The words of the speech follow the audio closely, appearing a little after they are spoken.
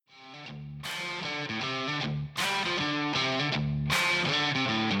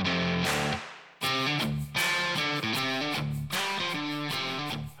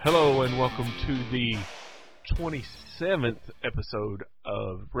Hello and welcome to the 27th episode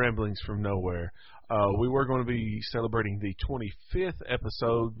of Ramblings from Nowhere. We were going to be celebrating the 25th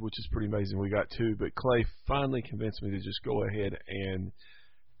episode, which is pretty amazing. We got two, but Clay finally convinced me to just go ahead and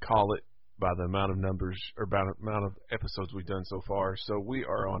call it by the amount of numbers or by the amount of episodes we've done so far. So we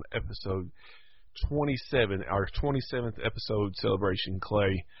are on episode 27, our 27th episode celebration.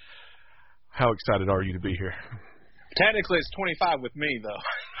 Clay, how excited are you to be here? Technically, it's 25 with me, though.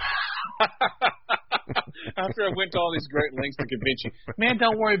 After I went to all these great lengths to convince you, man,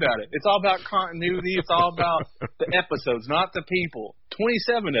 don't worry about it. It's all about continuity. It's all about the episodes, not the people.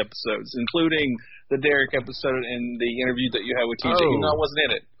 27 episodes, including the Derek episode and the interview that you had with TJ. You know I wasn't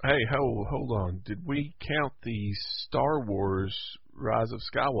in it. Hey, hold on. Did we count the Star Wars Rise of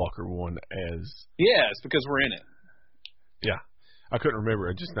Skywalker one as... Yes, because we're in it. Yeah. I couldn't remember.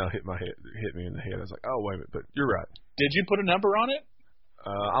 It just now hit me in the head. I was like, oh, wait a minute. But you're right. Did you put a number on it?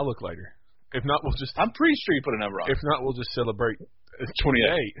 I'll look later. If not, we'll just... I'm pretty sure you put a number on it. If not, we'll just celebrate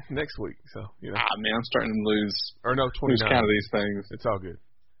 28 next week. So, you know. Man, I'm starting to lose... Or no, 29. Lose count of these things. It's all good.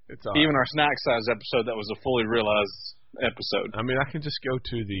 It's all Even our snack size episode, that was a fully realized episode. I mean, I can just go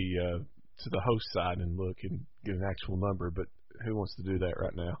to the host side and look and get an actual number, but who wants to do that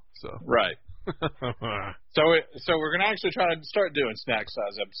right now? So right. So we're going to actually try to start doing snack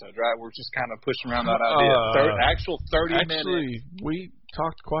size episodes, right? We're just kind of pushing around that idea. Actually, 30 minutes. We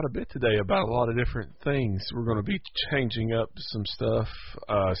talked quite a bit today about a lot of different things. We're going to be changing up some stuff.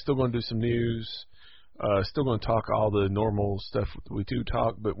 Still going to do some news. Still going to talk all the normal stuff we do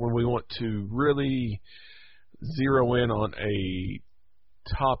talk, but when we want to really zero in on a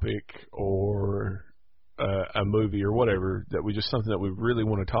topic or a movie or whatever, something that we really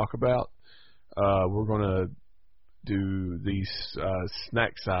want to talk about, we're going to do these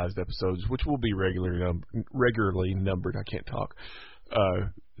snack-sized episodes, which will be regularly numbered. I can't talk.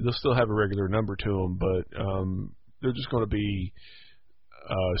 They'll still have a regular number to them, but they're just going to be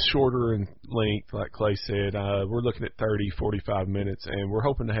shorter in length, like Clay said. We're looking at 30, 45 minutes, and we're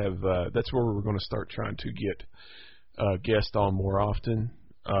hoping to have that's where we're going to start trying to get guests on more often.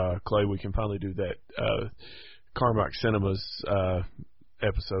 Clay, we can finally do that Carmack Cinemas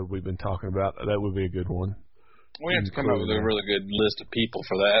episode we've been talking about. That would be a good one. We have to come up with a really good list of people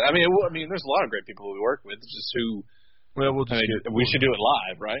for that. I mean, there's a lot of great people we work with. It's just who. Well, we should do it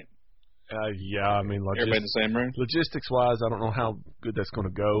live, right? Yeah, I mean, everybody in the same room. Logistics-wise, I don't know how good that's going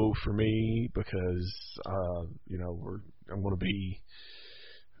to go for me because, I'm going to be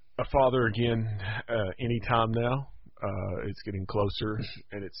a father again anytime now. It's getting closer,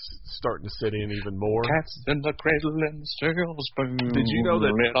 and it's starting to set in even more. Cats in the cradle and the silver spoon. Did you know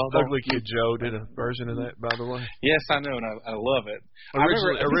that Ugly Kid Joe did a version of that, by the way? Yes, I know, and I love it.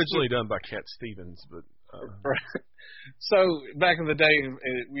 Originally done by Cat Stevens, but... Right. So back in the day,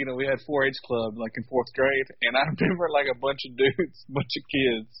 we had 4-H club like in 4th grade, and I remember like a bunch of dudes, a bunch of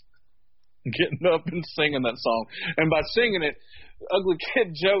kids getting up and singing that song. And by singing it, Ugly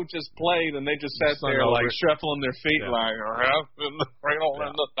Kid Joe just played, and they just sat there like shuffling their feet like in the cradle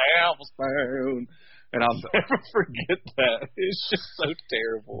and the tablespoon. And I'll never forget that. It's just so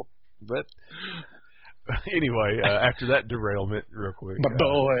terrible. But anyway, after that derailment, real quick. My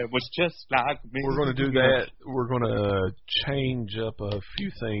boy was just like me. We're going to do that. We're going to change up a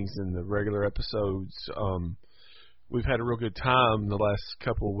few things in the regular episodes. We've had a real good time the last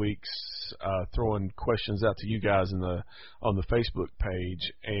couple of weeks throwing questions out to you guys on the Facebook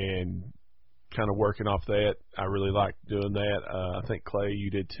page and kind of working off that. I really like doing that. I think, Clay, you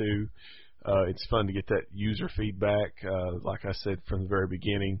did too. It's fun to get that user feedback. Like I said from the very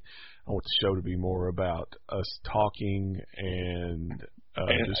beginning, I want the show to be more about us talking and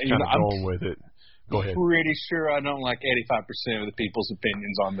just kind of going with it. Go ahead. Pretty sure I don't like 85% of the people's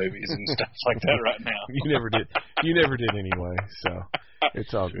opinions on movies and stuff like that right now. You never did. You never did anyway, so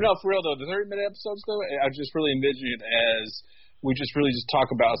it's all good. No, for real though, the 30-minute episodes though, I just really envision it as we just really just talk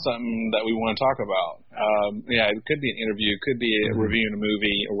about something that we want to talk about. It could be an interview, it could be a reviewing a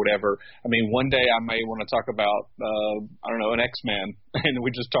movie or whatever. I mean, one day I may want to talk about, an X-Men, and we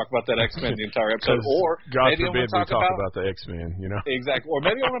just talk about that X-Men the entire episode. Or God maybe forbid we talk about the X-Men, Exactly. Or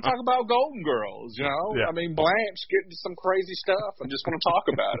maybe I want to talk about Golden Girls, Yeah. I mean, Blanche getting some crazy stuff and just want to talk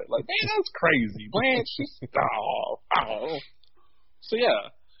about it. Like, man, that's crazy. Blanche, So,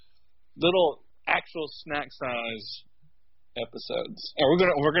 yeah, little actual snack size episodes.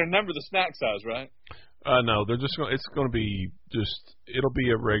 We're gonna number the snack size, right? No, they're just going. It's going to be it'll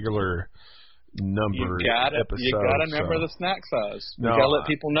be a regular number episode. You gotta number the snack size. You gotta let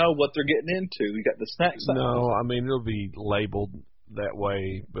people know what they're getting into. You got the snack size. No, I mean it'll be labeled that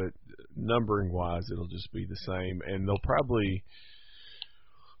way, but numbering wise, it'll just be the same, and they'll probably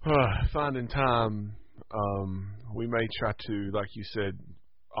Finding time. We may try to, like you said,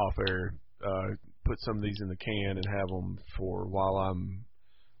 off air, put some of these in the can and have them for while I'm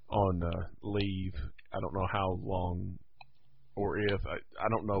on leave. I don't know how long or if. I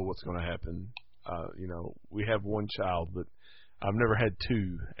don't know what's going to happen. We have one child, but I've never had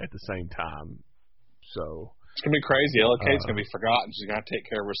two at the same time. So it's going to be crazy. Ella Kate's going to be forgotten. She's going to take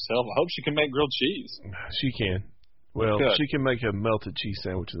care of herself. I hope she can make grilled cheese. She can. Well, Good. she can make a melted cheese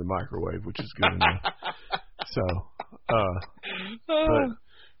sandwich in the microwave, which is good enough. So, but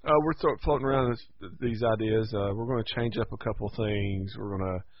we're floating around these ideas. We're going to change up a couple things. We're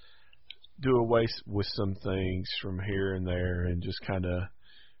going to do away with some things from here and there, and just kind of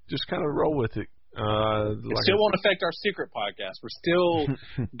roll with it. It still won't affect our secret podcast. We're still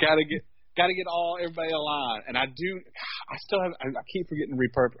got to get everybody aligned. And I keep forgetting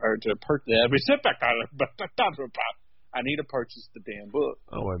I need to purchase the damn book.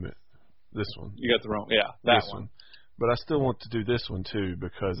 Oh, wait a minute. This one. You got the wrong, that one. But I still want to do this one too,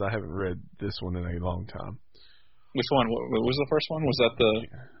 because I haven't read this one in a long time. Which one? What was the first one? Was that the?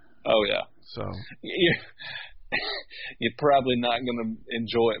 Oh yeah. So you're probably not going to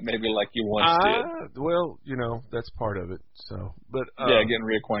enjoy it, maybe like you once did. Well, that's part of it. So, but getting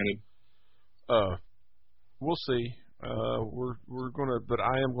reacquainted. We'll see. We're gonna, but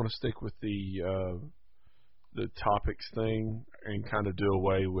I am gonna stick with the topics thing and kind of do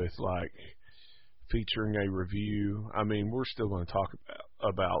away with like featuring a review. I mean, we're still going to talk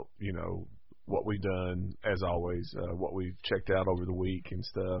about what we've done as always, what we've checked out over the week and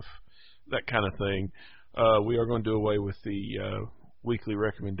stuff, that kind of thing. We are going to do away with the weekly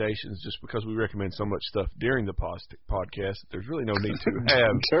recommendations just because we recommend so much stuff during the podcast. There's really no need to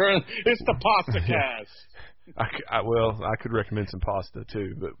have. It's the PastaCast. I could recommend some pasta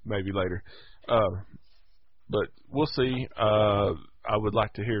too, but maybe later. But we'll see. I would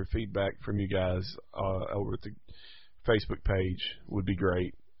like to hear feedback from you guys over at the Facebook page. Would be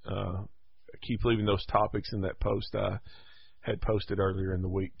great. Keep leaving those topics in that post I had posted earlier in the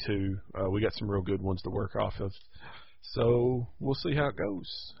week too. We got some real good ones to work off of. So we'll see how it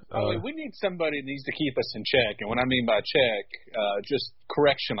goes. We need somebody that needs to keep us in check. And what I mean by check, just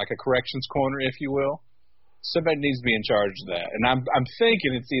correction, like a corrections corner, if you will. Somebody needs to be in charge of that. And I'm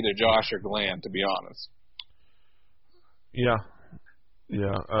thinking it's either Josh or Glenn, to be honest. Yeah.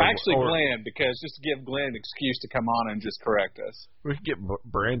 Actually, Glenn, because just to give Glenn an excuse to come on and just correct us. We could get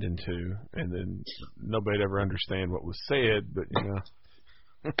Brandon too, and then nobody'd ever understand what was said. But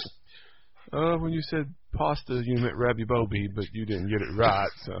when you said pasta, you meant Rabbi Bobi, but you didn't get it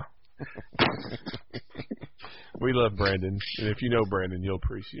right. So we love Brandon, and if you know Brandon, you'll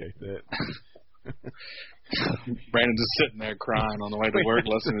appreciate that. Brandon just sitting there crying on the way to work,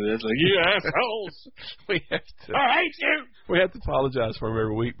 listening to this, like, you assholes! I hate you! We have to apologize for him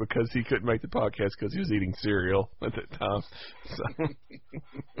every week because he couldn't make the podcast because he was eating cereal at that time. So,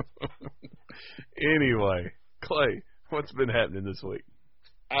 anyway, Clay, what's been happening this week?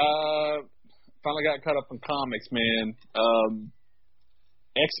 Finally got caught up in comics, man.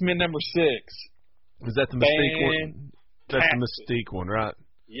 X-Men number 6. Is that the Mystique one? That's the Mystique one, right?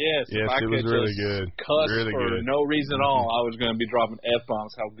 Yes, it was really good. Cuss really for good. no reason at all. I was going to be dropping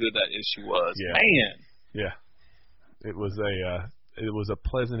F-bombs. How good that issue was, man. Yeah, it was a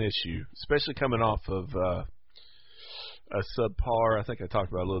pleasant issue, especially coming off of a subpar. I think I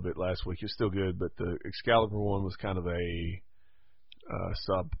talked about it a little bit last week. It's still good, but the Excalibur one was kind of a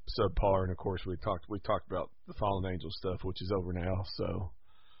subpar, and of course we talked about the Fallen Angel stuff, which is over now. So.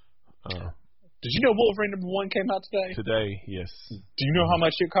 Did you know Wolverine number 1 came out today? Today, yes. Do you know how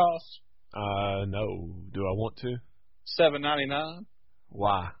much it costs? No. Do I want to? $7.99.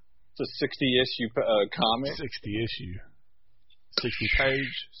 Why? It's a 60-issue comic. 60 issue. 60 page.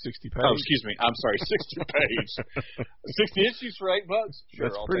 Oh, excuse me. I'm sorry. 60 page. 60 issues for $8. Sure,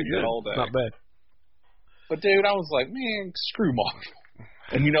 That's I'll pretty take good. it all day. Not bad. But dude, I was like, man, screw Marvel.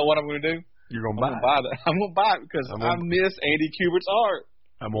 And you know what I'm going to do? You're going to buy it. Buy that. I'm going to buy it because I miss Andy Kubert's art.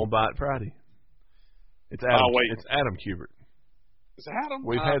 I'm going to buy it Friday. It's Adam. Oh, wait. It's Adam Kubert. It's Adam.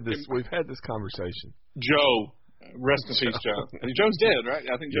 We've had this conversation. Joe, rest in peace, Joe. Joe's dead, right?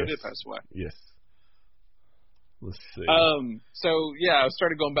 I think Joe did pass away. Yes. Let's see. So yeah, I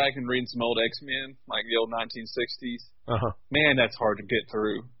started going back and reading some old X-Men, like the old 1960s. Man, that's hard to get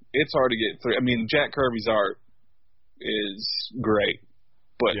through. It's hard to get through. I mean, Jack Kirby's art is great,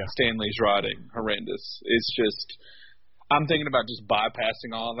 but Stan Lee's writing horrendous. It's just, I'm thinking about just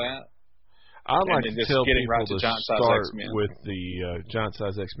bypassing all that. I like to tell people right to start with the Giant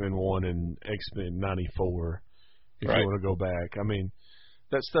Size X-Men 1 and X-Men 94 if you want to go back. I mean,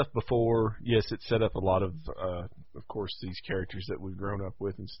 that stuff before, yes, it set up a lot of course, these characters that we've grown up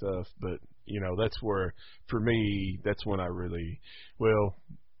with and stuff. But that's where, for me, that's when I really,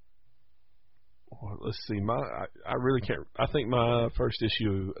 let's see, I really can't. I think my first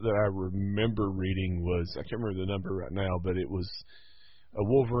issue that I remember reading was, I can't remember the number right now, but it was a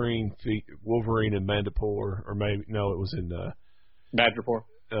Wolverine and Mandapore, or maybe no, it was in Madripoor.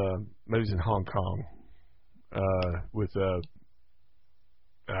 Maybe it was in Hong Kong with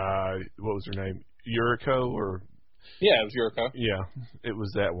what was her name? Yuriko, or yeah, it was Yuriko. Yeah, it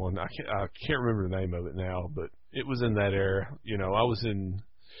was that one. I can't remember the name of it now, but it was in that era. I was in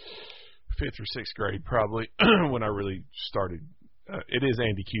 5th or 6th grade probably when I really started. It is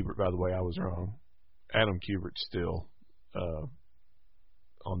Andy Kubert, by the way. I was wrong. Adam Kubert's still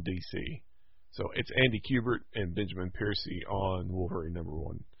on DC. So it's Andy Kubert and Benjamin Piercy on Wolverine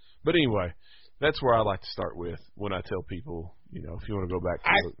 #1. But anyway, that's where I like to start with when I tell people, if you want to go back to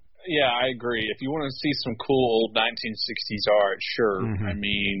it. Yeah, I agree. If you want to see some cool old 1960s art, sure. Mm-hmm. I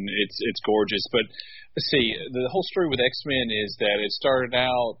mean, it's gorgeous. But let's see, the whole story with X-Men is that it started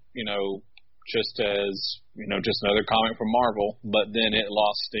out, just as, just another comic from Marvel, but then it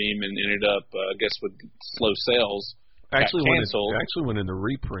lost steam and ended up, I guess, with slow sales. Actually canceled. went into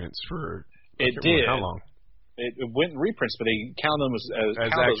reprints for it did. How long? It went in reprints, but they count them as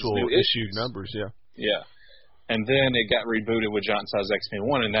actual new issue numbers, yeah. Yeah. And then it got rebooted with John Size X-Men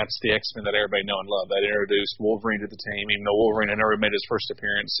 1, and that's the X-Men that everybody know and love. That introduced Wolverine to the team, even though Wolverine had never made his first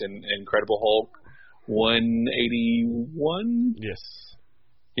appearance in Incredible Hulk 181? Yes.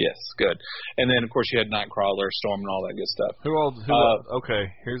 Yes, good. And then, of course, you had Nightcrawler, Storm, and all that good stuff.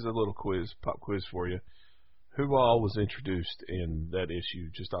 Okay, here's a little pop quiz for you. Who all was introduced in that issue,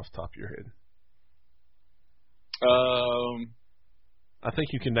 just off the top of your head? I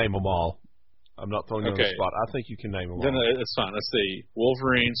think you can name them all. I'm not throwing you on the spot. I think you can name them all. Then it's fine. Let's see.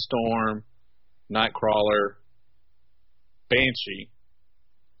 Wolverine, Storm, Nightcrawler, Banshee.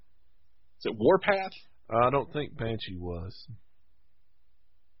 Is it Warpath? I don't think Banshee was.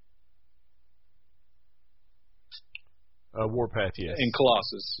 Warpath, yes. And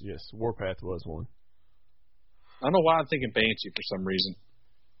Colossus. Yes, Warpath was one. I don't know why I'm thinking Banshee for some reason.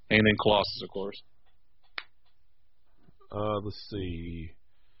 And then Colossus, of course. Let's see.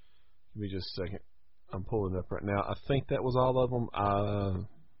 Give me just a second. I'm pulling it up right now. I think that was all of them.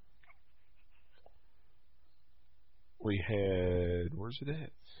 We had... Where's it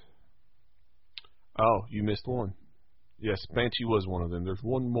at? Oh, you missed one. Yes, Banshee was one of them. There's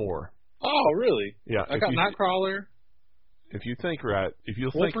one more. Oh, really? Yeah. I got Nightcrawler. If you think right, if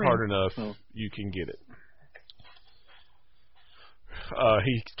you'll think hard enough, you can get it.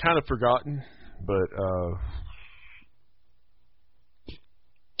 He's kind of forgotten, but...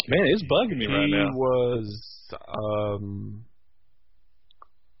 Man, it's bugging me right now. He was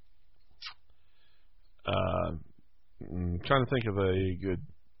trying to think of a good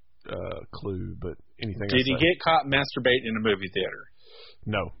clue, but anything. Did he get caught masturbating in a movie theater?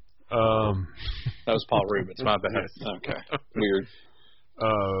 No. That was Paul Rubens. My bad. Yes. Okay. Weird.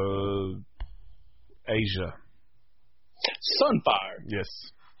 Asia. Sunfire. Yes.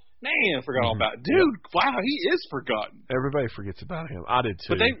 Man, I forgot all about it. Dude, wow, he is forgotten. Everybody forgets about him. I did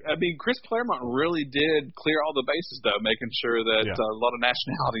too. But Chris Claremont really did clear all the bases, though, making sure that a lot of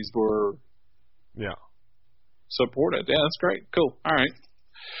nationalities were supported. Yeah, that's great. Cool. All right.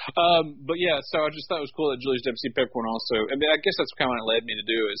 But yeah, so I just thought it was cool that Julius W.C. Peppercorn also, I mean, I guess that's kind of what it led me to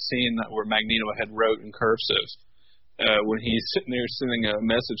do, is seeing that where Magneto had wrote in cursive when he's sitting there sending a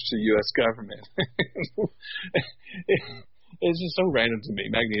message to the U.S. government. It's just so random to me.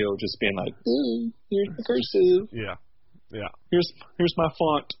 Magneto just being like, "Ooh, here's the cursive. Yeah. Here's my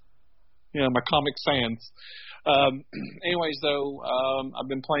font. My Comic Sans." Anyways, though, I've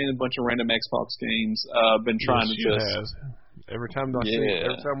been playing a bunch of random Xbox games. I've been trying Every time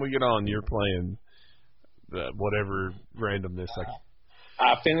we get on, you're playing whatever randomness.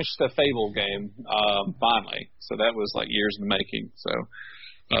 I finished the Fable game finally, so that was like years in the making. So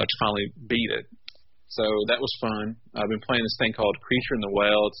to finally beat it. So that was fun. I've been playing this thing called Creature in the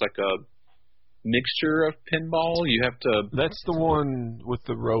Well. It's like a mixture of pinball. You have to... That's the one with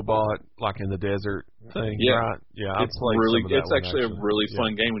the robot, like in the desert thing, right? Yeah, it's actually a really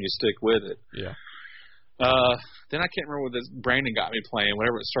fun game when you stick with it. Yeah. Then I can't remember what this Brandon got me playing.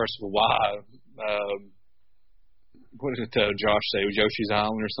 Whatever it starts with Y. What did Josh say? Yoshi's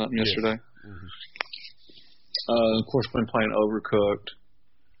Island or something yesterday? Mm-hmm. Of course, been playing Overcooked.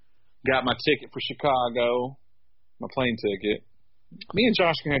 Got my ticket for Chicago, my plane ticket. Me and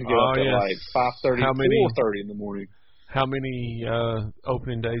Josh are going to get up at like 5:30, 4:30 in the morning. How many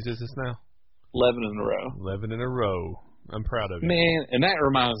opening days is this now? 11 in a row. 11 in a row. I'm proud of you. Man, and that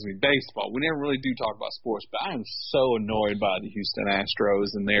reminds me, baseball. We never really do talk about sports, but I am so annoyed by the Houston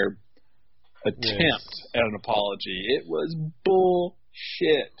Astros and their attempt at an apology. It was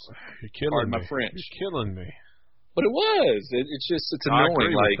bullshit. You're killing Pardon me. my French. You're killing me. But it was. It's annoying. I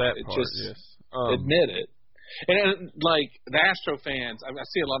agree with that it part, just yes. admit it. And like the Astro fans, I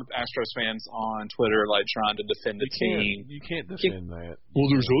see a lot of Astros fans on Twitter like trying to defend the team. You can't defend that. Well,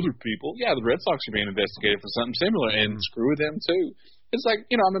 there's other people. Yeah, the Red Sox are being investigated for something similar, and screw them too. It's like,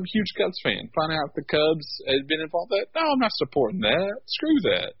 I'm a huge Cubs fan. Find out the Cubs had been involved in that. No, I'm not supporting that. Screw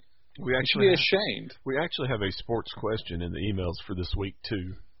that. We should be ashamed. We actually have a sports question in the emails for this week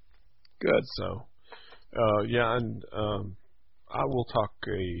too. Good. So, and I will talk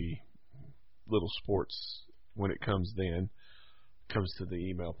a little sports when it comes to the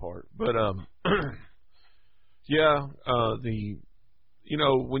email part. But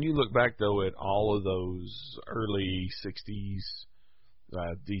when you look back though at all of those early '60s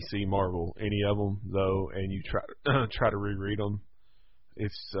DC Marvel, any of them though, and you try to reread them,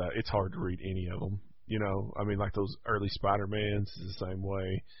 it's hard to read any of them. Like those early Spider-Mans is the same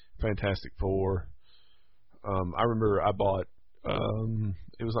way. Fantastic Four. I remember I bought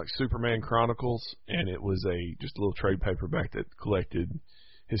it was like Superman Chronicles, and it was just a little trade paperback that collected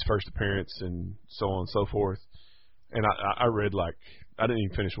his first appearance and so on and so forth. And I read I didn't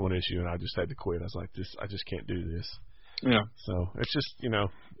even finish one issue, and I just had to quit. I was like, I just can't do this. Yeah. So it's just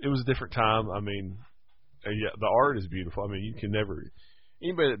it was a different time. The art is beautiful. You can never.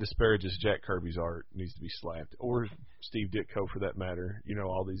 Anybody that disparages Jack Kirby's art needs to be slapped, or Steve Ditko for that matter.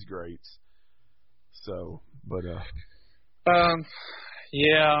 All these greats. So, but but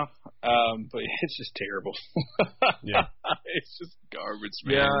it's just terrible. Yeah, it's just garbage,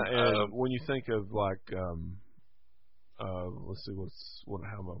 man. Yeah, and when you think of let's see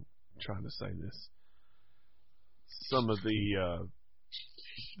how am I trying to say this? Some of the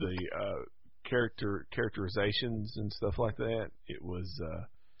characterizations and stuff like that. It was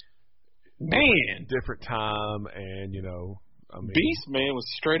different time, and Beast Man was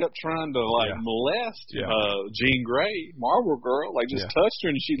straight up trying to molest Jean Grey, Marvel Girl, touched her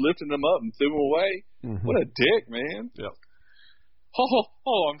and she lifted him up and threw him away. Mm-hmm. What a dick, man! Yep.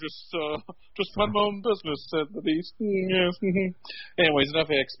 I'm just mind my own business, said the Beast. Yes. Anyways,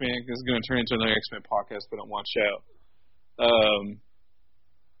 enough X-Men. This is going to turn into another X-Men podcast, but don't watch out.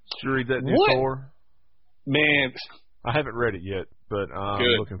 Did you read that new Thor? Man, I haven't read it yet, but I'm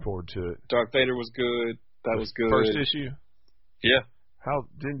looking forward to it. Darth Vader was good. That was good. First issue? Yeah.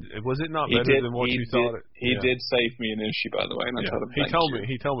 Was it not better than what you thought? He did save me an issue, by the way. And I told him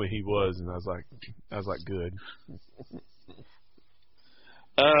he told me he was, and I was like, good.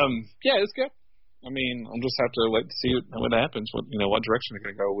 It's good. I'll just have to wait to see what happens. What direction they're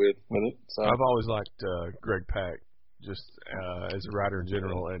going to go with it. So I've always liked Greg Pak, just as a writer in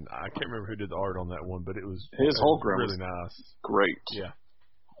general, and I can't remember who did the art on that one, but it was his Hulk run really nice. Great. Yeah.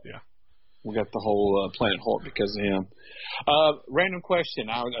 We got the whole Planet Hulk because of him. Random question.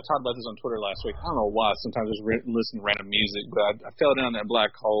 I talked about this on Twitter last week. I don't know why. Sometimes I just listen to random music, but I fell down that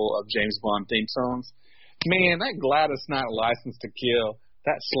black hole of James Bond theme songs. Man, that Gladys Knight License to Kill,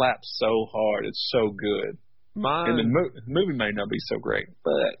 that slaps so hard. It's so good. And the movie may not be so great,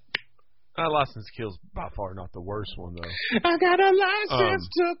 but License to Kill's by far not the worst one, though. I got a license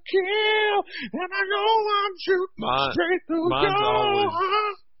to kill, and I know I'm shooting straight through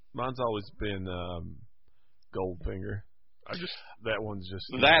Mine's always been Goldfinger. That one's just.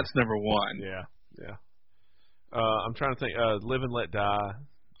 That's number one. Yeah. I'm trying to think. Live and Let Die,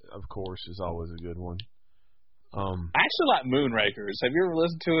 of course, is always a good one. I actually like Moonrakers. Have you ever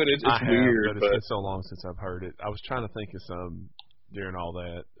listened to it? It's weird, but it's been so long since I've heard it. I was trying to think of some during all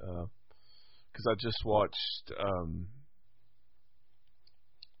that because I just watched.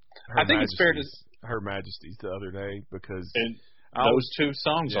 I think it's fair to Her Majesty's the other day because. Those two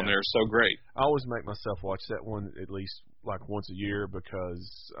songs on there are so great. I always make myself watch that one at least once a year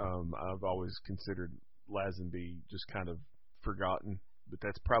because I've always considered Lazenby just kind of forgotten, but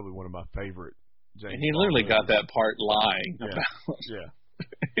that's probably one of my favorite James And he Bond literally movies. got that part lying about. Yeah.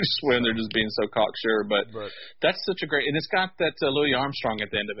 He's when they're just being so cocksure, but that's such a great, and it's got that Louis Armstrong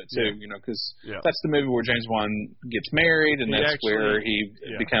at the end of it too, because that's the movie where James Bond gets married, and that's where he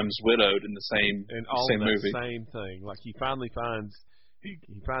becomes widowed in the same movie. Same thing, like he finally finds he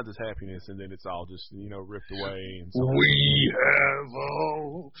finds his happiness, and then it's all just ripped away. And so we have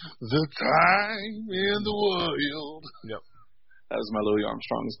all the time in the world. Yep. That was my Louis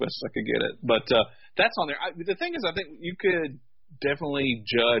Armstrong as best as I could get it, but that's on there. The thing is, I think you could definitely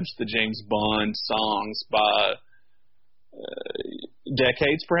judge the James Bond songs by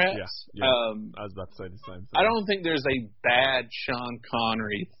decades, perhaps. Yeah. I was about to say the same thing. I don't think there's a bad Sean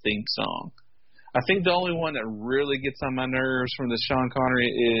Connery theme song. I think the only one that really gets on my nerves from the Sean Connery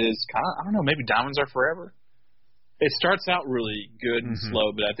is, I don't know, maybe Diamonds Are Forever. It starts out really good and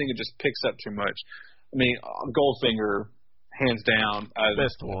slow, but I think it just picks up too much. I mean, Goldfinger, hands down.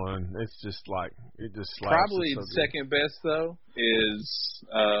 Best one. It's just like, it just slaps. Probably the second best, though, is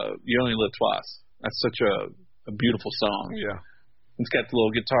You Only Live Twice. That's such a beautiful song. Yeah. It's got the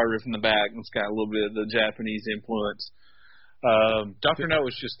little guitar riff in the back, and it's got a little bit of the Japanese influence. Dr. No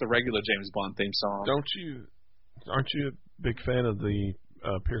is just the regular James Bond theme song. Aren't you a big fan of the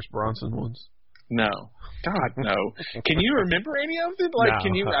Pierce Brosnan ones? No. God, no. Can you remember any of them? Like, no.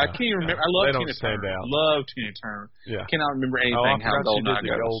 I can't even remember. I love Tina Turner. Out. Love Tina Turner. Yeah. Cannot remember anything. How the Golden Eye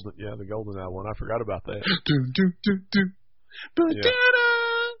goes. The Golden Eye one. I forgot about that.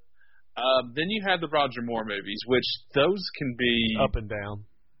 Then you had the Roger Moore movies, which those can be up and down.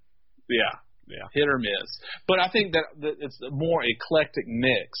 Yeah. Hit or miss. But I think that it's a more eclectic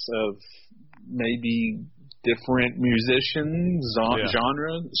mix of maybe different musicians,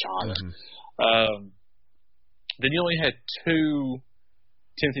 genre. Then you only had 2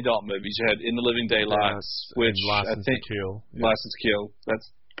 Timothy Dalton movies. You had In the Living Daylights, which License to Kill. Yeah. License to Kill.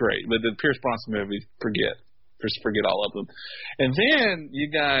 That's great. But the Pierce Brosnan movies, just forget all of them. And then you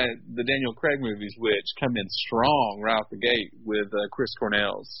got the Daniel Craig movies, which come in strong right out the gate with Chris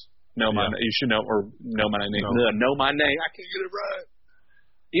Cornell's Know My Name. You should know, or Know My Name. Know My Name. I can't get it right.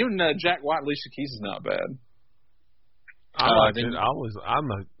 Even Jack White, Alicia Keys is not bad. I like it. I'm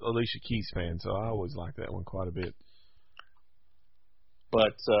a Alicia Keys fan, so I always like that one quite a bit.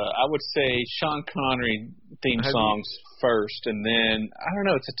 But I would say Sean Connery theme songs first, and then I don't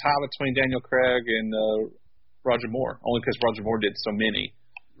know. It's a tie between Daniel Craig and Roger Moore, only because Roger Moore did so many.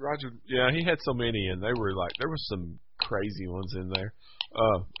 He had so many, and there was some crazy ones in there.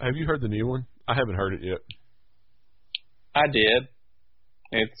 Have you heard the new one? I haven't heard it yet. I did.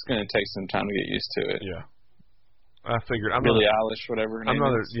 It's going to take some time to get used to it. Yeah. I figured. Billie Eilish, whatever her name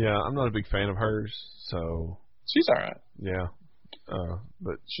is. I'm not a big fan of hers, so. She's all right. Yeah.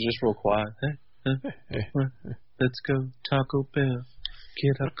 But she's just real quiet. Hey. Let's go Taco Bell.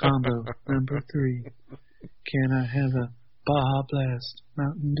 Get a combo number 3. Can I have a Baja Blast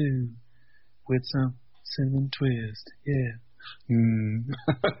Mountain Dew with some cinnamon twist? Yeah.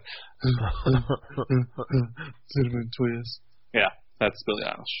 Cinnamon twist. Yeah, that's Billie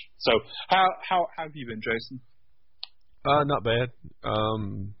Eilish. So, how have you been, Jason? Not bad.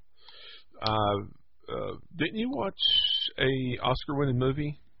 Didn't you watch a Oscar-winning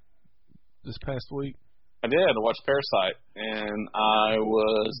movie this past week? I did. I watched Parasite, and I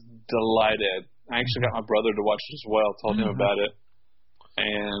was delighted. I actually got my brother to watch it as well. Told him about it,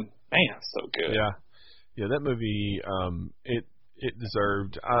 and man, it's so good. Yeah. That movie, it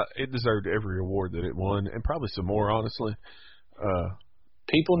deserved every award that it won, and probably some more, honestly.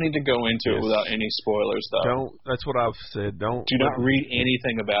 People need to go into it without any spoilers, though. That's what I've said. Do not read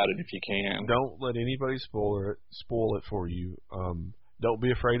anything about it if you can. Don't let anybody spoil it for you. Don't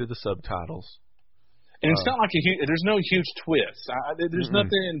be afraid of the subtitles. And it's not like there's no huge twist. There's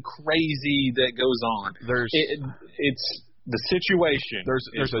nothing crazy that goes on. It's the situation.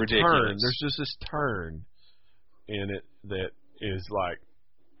 There's a ridiculous. turn. There's just this turn in it that is like.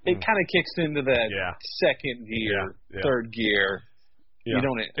 It kind of kicks into that second gear, third gear. Yeah. You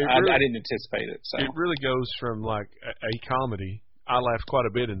don't. I didn't anticipate it. So it really goes from like a comedy. I laughed quite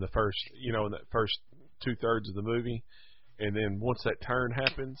a bit in the first, in that first 2/3 of the movie, and then once that turn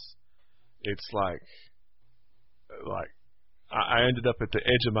happens, it's like I ended up at the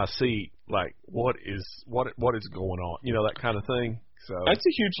edge of my seat. Like, what is going on? That kind of thing. So that's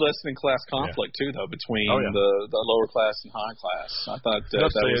a huge lesson in class conflict too, though, between the lower class and high class. I thought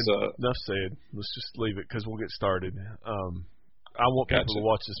enough said. Let's just leave it because we'll get started. I want people to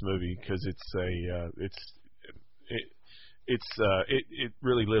watch this movie because it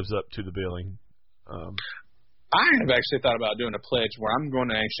really lives up to the billing. I have actually thought about doing a pledge where I'm going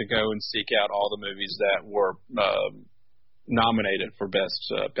to actually go and seek out all the movies that were nominated for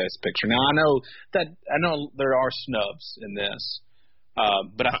best picture. Now I know there are snubs in this,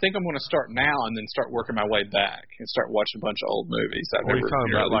 but I think I'm going to start now and then start working my way back and start watching a bunch of old movies. Are you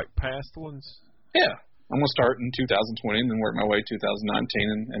talking about like past ones? Yeah. I'm going to start in 2020 and then work my way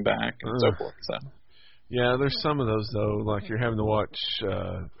 2019 and back and so forth. So. Yeah, there's some of those, though, like you're having to watch.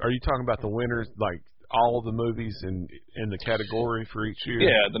 Are you talking about the winners, like all the movies in the category for each year?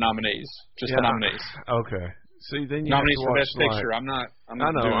 Yeah, the nominees. Just the nominees. Okay. See, then you nominees have to watch, for Best Picture. I'm not. I'm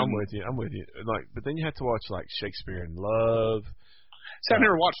with you. But then you have to watch like Shakespeare in Love. See, I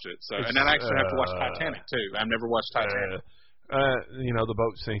never watched it, so and then I actually have to watch Titanic too. I've never watched Titanic. The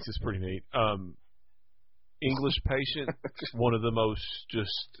boat sinks is pretty neat. English Patient, one of the most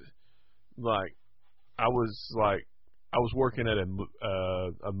just like I was working at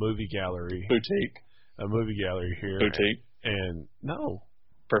a movie gallery Boutique. A movie gallery here. Boutique. And no.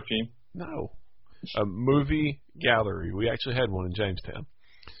 Perfume. No. A movie gallery. We actually had one in Jamestown.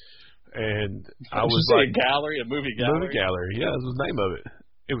 And I was like a gallery, a movie gallery. Movie gallery, yeah, that was the name of it.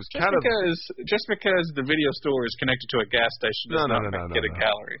 It was just because the video store is connected to a gas station does not make it a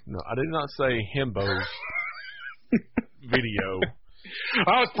gallery. No, I did not say Himbo's video.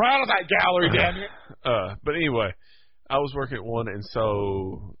 I was proud of that gallery, damn it. But anyway, I was working at one, and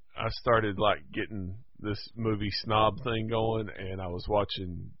so I started like getting this movie snob thing going, and I was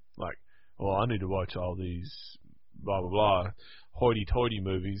watching like, well, I need to watch all these blah blah blah hoity-toity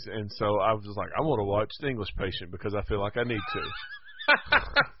movies, and so I was just like, I want to watch The English Patient because I feel like I need to.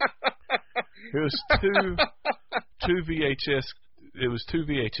 It was two VHS. It was two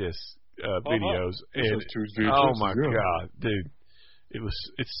VHS videos, and oh my god, dude,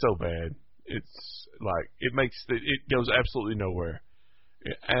 it's so bad. It's like it goes absolutely nowhere.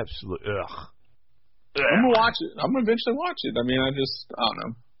 Absolutely, ugh. I'm gonna watch it. I'm gonna eventually watch it. I mean, I don't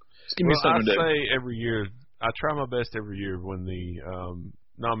know. Just give me something to do. I say every year. I try my best every year when the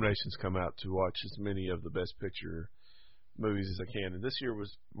nominations come out to watch as many of the Best Picture movies as I can. And this year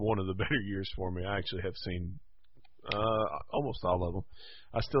was one of the better years for me. I actually have seen almost all of them.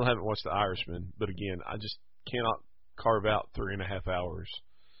 I still haven't watched The Irishman, but again, I just cannot carve out 3.5 hours.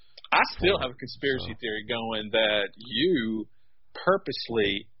 I still have a conspiracy theory going that you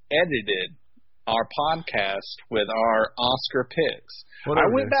purposely edited our podcast with our Oscar picks. I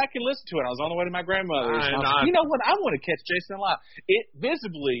went back and listened to it. I was on the way to my grandmother's. You know what? I want to catch Jason live. It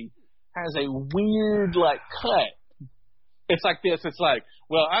visibly has a weird cut. It's like this. It's like,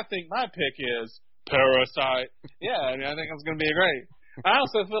 well, I think my pick is Parasite. Yeah, I mean, I think it's going to be great. I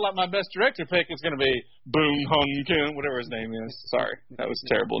also feel like my best director pick is going to be Boon Hung Kim, whatever his name is. Sorry, that was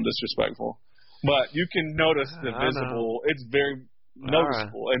terrible and disrespectful. But you can notice the visible. It's very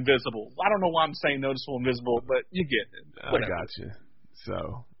noticeable and visible. I don't know why I'm saying noticeable and visible, but you get it. Whatever. I got you.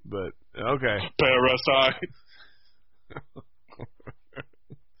 So, but okay. Parasite.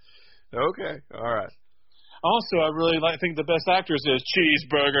 Okay, all right. Also, I really think the best actress is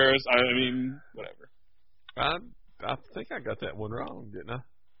Cheeseburgers. I mean, whatever. I think I got that one wrong, didn't I?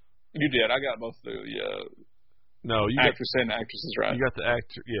 You did. I got both the no, you actress and actresses right. You got the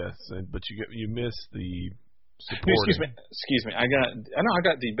actor, yes, but you missed the supporting. Excuse me. I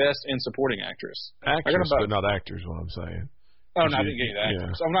got the best in supporting actress. Actress, but not actors. What I'm saying. Oh, no, I didn't get you the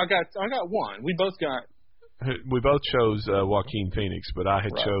actors. Yeah. I got one. We both chose Joaquin Phoenix, but I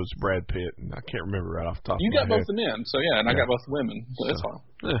had chose Brad Pitt, and I can't remember right off the top of my head. You got both the men, so yeah, and I got both the women, so that's fine.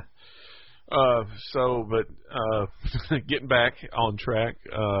 Yeah. Getting back on track,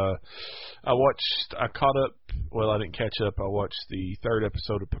 I caught up, well, I didn't catch up, I watched the 3rd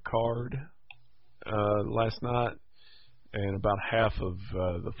episode of Picard last night, and about half of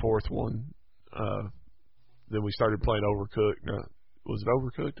the 4th one. Then we started playing Overcooked. Was it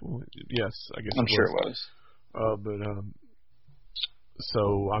Overcooked? Yes, I guess I'm sure it was.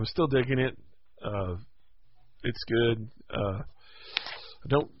 So I'm still digging it. It's good. I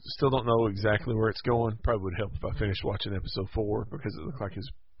still don't know exactly where it's going. Probably would help if I finished watching episode 4 because it looked like it's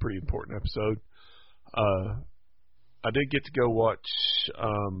a pretty important episode. I did get to go watch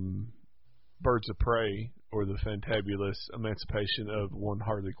Birds of Prey, or the Fantabulous Emancipation of One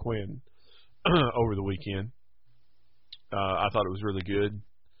Harley Quinn over the weekend. I thought it was really good.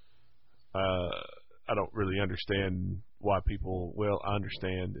 I don't really understand why people. Well, I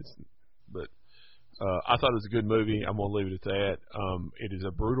understand, but I thought it was a good movie. I'm gonna leave it at that. It is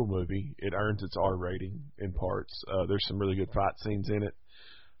a brutal movie. It earns its R rating in parts. There's some really good fight scenes in it.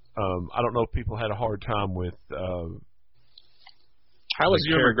 I don't know if people had a hard time with. How was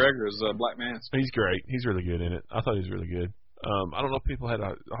Ewan McGregor's Black Mask? He's great. He's really good in it. I thought he was really good. I don't know if people had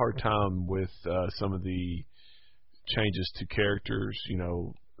a hard time with some of the changes to characters,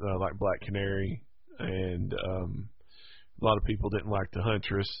 like Black Canary, and a lot of people didn't like the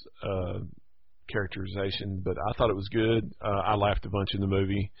Huntress characterization, but I thought it was good. I laughed a bunch in the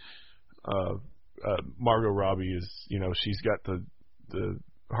movie. Margot Robbie is, she's got the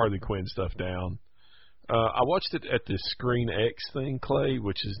Harley Quinn stuff down. I watched it at the Screen X thing, Clay,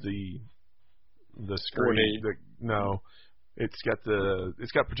 which is the screen. It's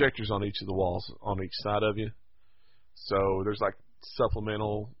got projectors on each of the walls on each side of you. So there's like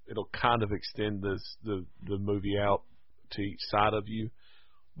supplemental. It'll kind of extend the movie out to each side of you,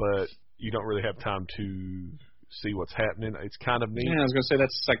 but you don't really have time to see what's happening. It's kind of neat. Yeah, I was going to say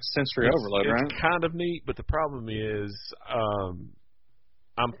that's like sensory overload, right? It's kind of neat, but the problem is,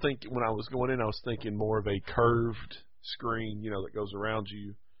 I'm thinking when I was going in, I was thinking more of a curved screen, that goes around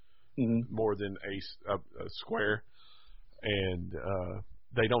you, more than a square. And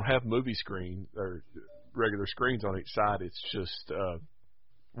they don't have movie screen or regular screens on each side. It's just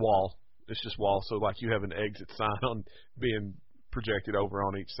wall. It's just wall. So like you have an exit sign on being projected over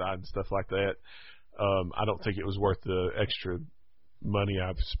on each side and stuff like that. I don't think it was worth the extra money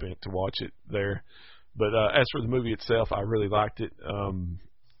I've spent to watch it there. But as for the movie itself, I really liked it.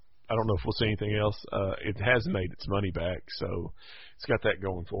 I don't know if we'll see anything else. It has made its money back, so it's got that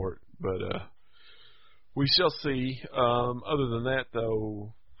going for it. But we shall see. Other than that,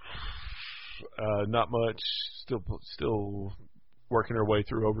 though, not much. Still working our way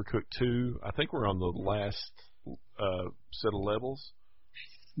through Overcooked 2. I think we're on the last set of levels.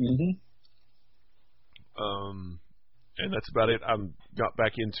 And that's about it. I got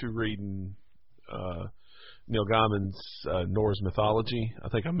back into reading Neil Gaiman's Norse Mythology. I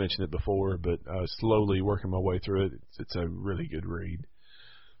think I mentioned it before, but slowly working my way through it. It's a really good read.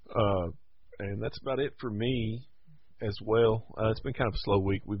 And that's about it for me as well. It's been kind of a slow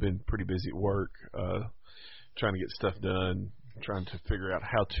week. We've been pretty busy at work, trying to get stuff done, trying to figure out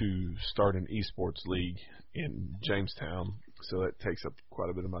how to start an esports league in Jamestown. So that takes up quite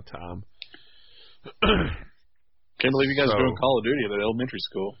a bit of my time. Can't believe you guys are doing Call of Duty at an elementary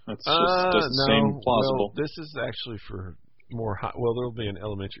school. That's just doesn't seem plausible. Well, this is actually for more high. Well, there'll be an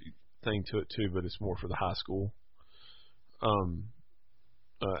elementary thing to it too, but it's more for the high school.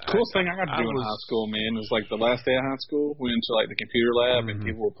 Coolest thing I got to do in high school, man, was like the last day of high school. We went to like the computer lab, and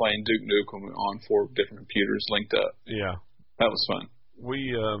people were playing Duke Nukem on 4 different computers linked up. Yeah, that was fun.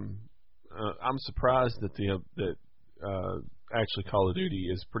 I'm surprised that actually Call of Duty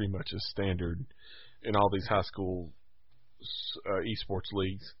is pretty much a standard in all these high school esports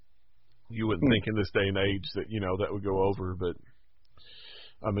leagues. You wouldn't think in this day and age that that would go over, but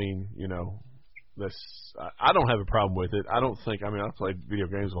I mean, I don't have a problem with it. I've played video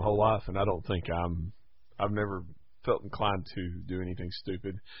games my whole life, and I don't think I've never felt inclined to do anything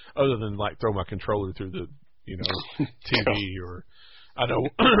stupid other than like throw my controller through the TV or I know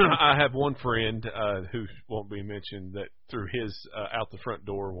I have one friend who won't be mentioned that threw his out the front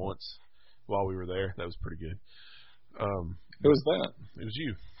door once while we were there. That was pretty good. Who was that? It was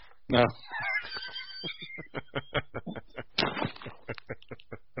you. No.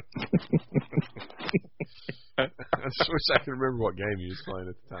 I just wish I could remember what game you was playing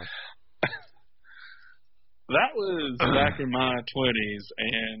at the time. That was back in my 20s,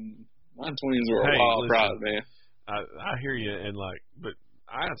 and my 20s were a wild ride, man. I hear you, but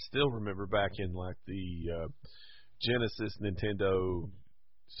I still remember back in like the Genesis, Nintendo,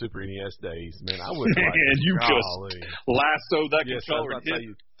 Super NES days. Man, I was like, you just lassoed that controller.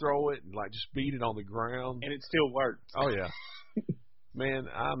 You throw it and like just beat it on the ground, and it still worked. Oh yeah, man.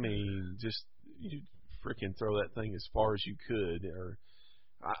 I mean, just you freaking throw that thing as far as you could. Or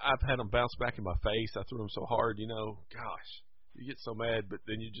I've had them bounce back in my face. I threw them so hard, gosh. You get so mad, but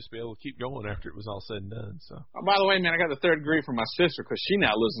then you'd just be able to keep going after it was all said and done. So. Oh, by the way, man, I got the 3rd degree from my sister because she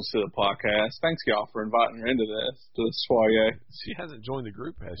now listens to the podcast. Thanks, y'all, for inviting her into this, to the soiree. She hasn't joined the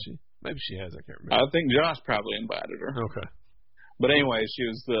group, has she? Maybe she has. I can't remember. I think Josh probably invited her. Okay. But anyway, she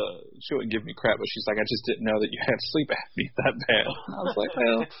wouldn't give me crap, but she's like, I just didn't know that you had sleep apnea that bad. I was like,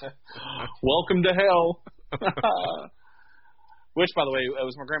 well, welcome to hell. Which, by the way, it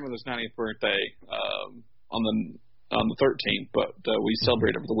was my grandmother's 90th birthday on the 13th, but we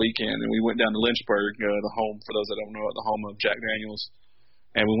celebrated over the weekend, and we went down to Lynchburg, the home, for those that don't know it, the home of Jack Daniels,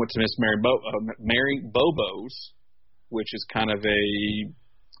 and we went to Miss Mary Bobo's, which is kind of a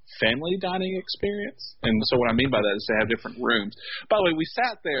family dining experience. And so what I mean by that is they have different rooms. By the way, we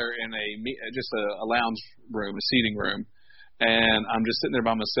sat there in just a lounge room, a seating room, and I'm just sitting there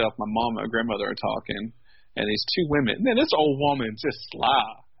by myself. My mom and my grandmother are talking, and these 2 women, man, this old woman just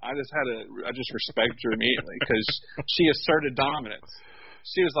sly. I just respect her immediately because she asserted dominance.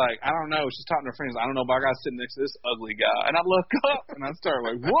 She was like, I don't know. She's talking to her friends. I don't know, but I got sitting next to this ugly guy. And I look up and I start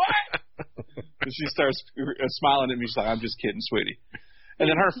like, what? And she starts smiling at me. She's like, I'm just kidding, sweetie. And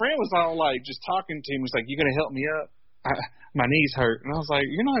then her friend was all like, just talking to him. Was like, you going to help me up? My knees hurt. And I was like,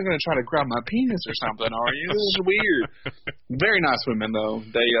 you're not going to try to grab my penis or something, are you? This is weird. Very nice women, though.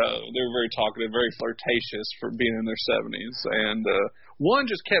 They were very talkative, very flirtatious for being in their 70s. And one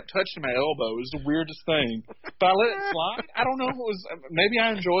just kept touching my elbow. It was the weirdest thing. But I let it slide. I don't know if it was – maybe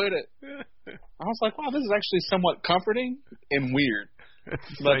I enjoyed it. I was like, wow, this is actually somewhat comforting and weird.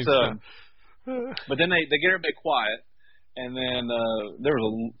 But then they get everybody quiet. And then there was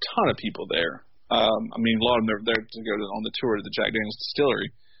a ton of people there. I mean, a lot of them are there to go on the tour to the Jack Daniel's distillery.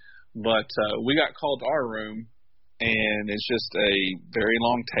 But we got called to our room, and it's just a very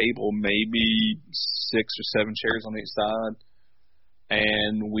long table, maybe 6 or 7 chairs on each side.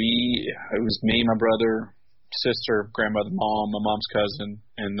 And it was me, my brother, sister, grandmother, mom, my mom's cousin,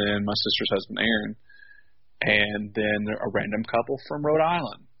 and then my sister's husband, Aaron. And then a random couple from Rhode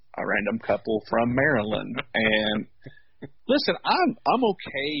Island, a random couple from Maryland. And listen, I'm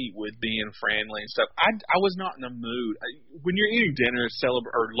okay with being friendly and stuff. I was not in the mood. When you're eating dinner,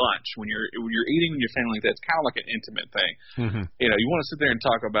 or lunch, when you're eating with your family, that's kind of like an intimate thing. Mm-hmm. You know, you want to sit there and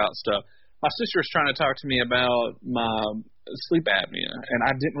talk about stuff. My sister was trying to talk to me about my sleep apnea, and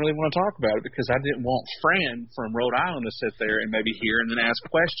I didn't really want to talk about it because I didn't want Fran from Rhode Island to sit there and maybe hear and then ask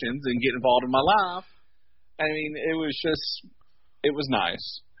questions and get involved in my life. I mean, it was nice.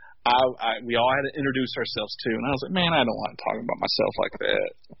 We all had to introduce ourselves too, and I was like, man, I don't like talking about myself like that.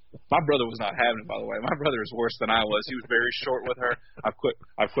 My brother was not having it, by the way. My brother is worse than I was. He was very short with her. I've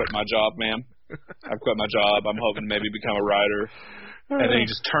quit my job, ma'am. I've quit my job. I'm hoping to maybe become a writer. And then he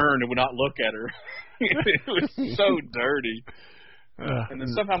just turned and would not look at her. It was so dirty. And then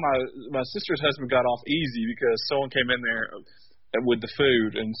somehow my sister's husband got off easy because someone came in there with the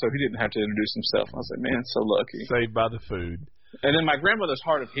food, and so he didn't have to introduce himself. I was like, man, so lucky. Saved by the food. And then my grandmother's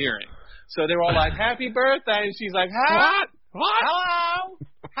hard of hearing. So they were all like, happy birthday. And she's like, hi. What? Hello.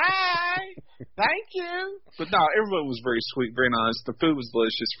 Hi. Thank you. But no, everyone was very sweet, very nice. The food was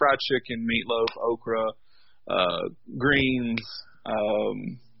delicious. Fried chicken, meatloaf, okra, greens,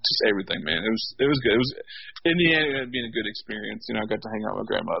 just everything, man. It was good. It was, in the end, it ended up being a good experience. You know, I got to hang out with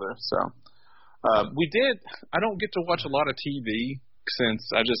my grandmother. So I don't get to watch a lot of TV since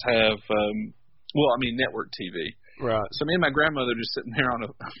I just have, network TV. Right. So me and my grandmother just sitting there on a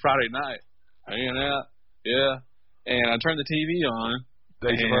Friday night, hanging out, and I turned the TV on.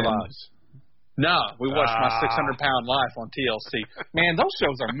 Days of Our Lives. No, we watched My 600-Pound Life on TLC. Man, those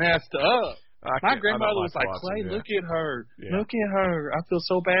shows are messed up. My grandmother was like, Clay, look at her. Yeah. Look at her. I feel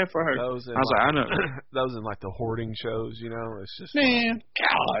so bad for her. I was like, I know. Those in like the hoarding shows, you know. It's just man,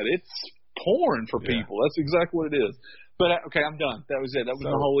 God, it's porn for people. That's exactly what it is. But okay, I'm done. That was it. That was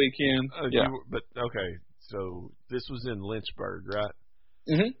the whole weekend. But okay, so this was in Lynchburg, right?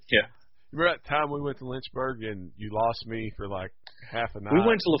 Mhm. Yeah. Remember that time we went to Lynchburg and you lost me for like half a night? We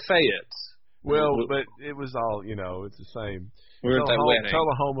went to Lafayette. Well, but it was all, you know, it's the same. We were at that wedding.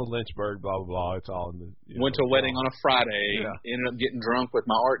 Tullahoma, Lynchburg, blah, blah, blah. It's all in the... Went to a wedding on a Friday. Yeah. Ended up getting drunk with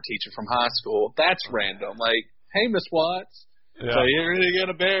my art teacher from high school. That's random. Like, hey, Miss Watts. Yeah. So you really got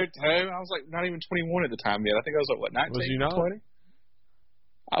a bear too? I was like not even 21 at the time yet. I think I was like, what, 19? Was you not? 20?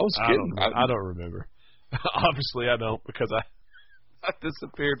 I was kidding. I don't remember. Obviously, I don't because I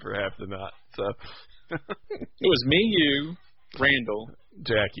disappeared for half the night. So it was me, you, Randall,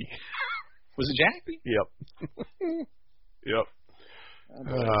 Jackie. Was it Jackie? Yep. Yep.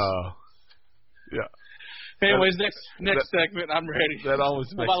 Yeah. Anyways, next segment. I'm ready. That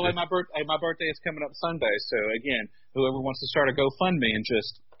always makes by the way, my birthday is coming up Sunday. So again, whoever wants to start a GoFundMe and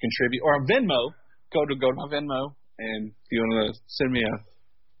just contribute, or a Venmo, go to my Venmo, and if you want to send me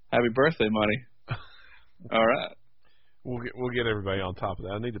a happy birthday money. All right. We'll get everybody on top of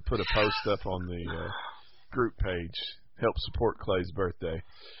that. I need to put a post up on the group page. Help support Clay's birthday.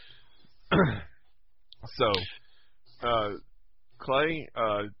 So, Clay,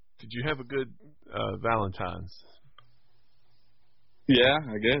 did you have a good Valentine's? Yeah,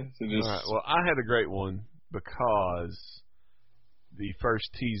 I guess. All right. Well, I had a great one because the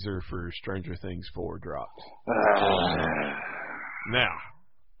first teaser for Stranger Things 4 dropped. Now,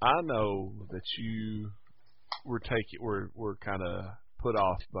 I know that you were kind of put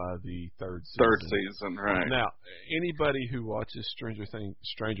off by the third season, right? Now, anybody who watches Stranger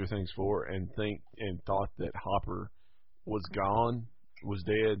Things 4 and thought that Hopper was gone, was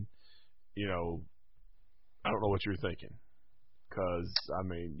dead, you know, I don't know what you're thinking, because I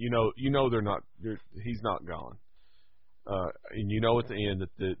mean, you know, he's not gone, and you know at the end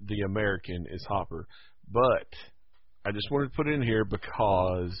that the American is Hopper, but I just wanted to put it in here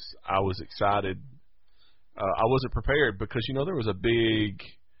because I was excited. I wasn't prepared because, you know, there was a big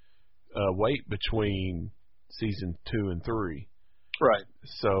wait between season 2 and 3. Right.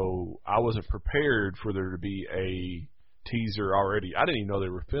 So I wasn't prepared for there to be a teaser already. I didn't even know they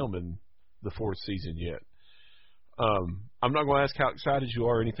were filming the 4th season yet. I'm not going to ask how excited you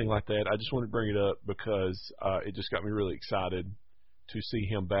are or anything like that. I just wanted to bring it up because it just got me really excited to see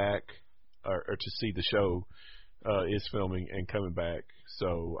him back, or to see the show is filming and coming back.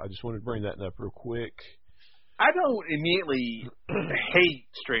 So I just wanted to bring that up real quick. I don't immediately hate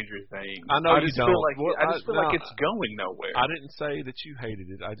Stranger Things. I know you don't. I just feel like it's going nowhere. I didn't say that you hated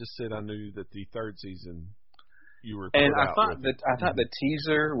it. I just said I knew that the third season you were. And I thought the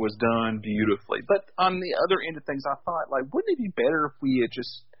teaser was done beautifully. But on the other end of things, I thought, like, wouldn't it be better if we had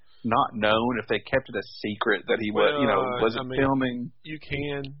just not known, if they kept it a secret that he wasn't filming? You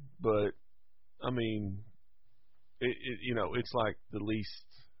can, but I mean, it's like the least.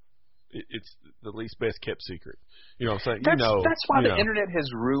 It's the least best kept secret. You know what I'm saying? That's why the internet has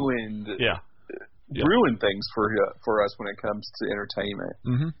ruined things for us when it comes to entertainment.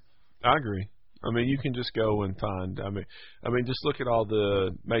 Mm-hmm. I agree. I mean, you can just go and find. I mean, just look at all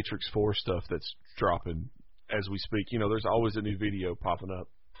the Matrix 4 stuff that's dropping as we speak. There's always a new video popping up.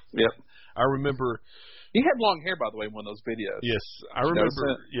 Yep. I remember. He had long hair, by the way, in one of those videos. Yes, I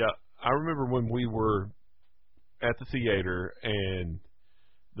remember. Yeah, I remember when we were at the theater and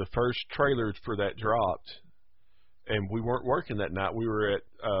the first trailer for that dropped, and we weren't working that night. We were at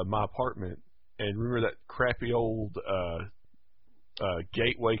my apartment, and remember that crappy old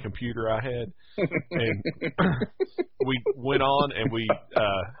Gateway computer I had, and we went on and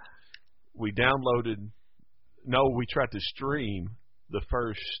we downloaded. No, we tried to stream the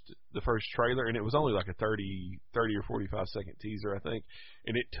first trailer, and it was only like a 30 or 45 second teaser, I think,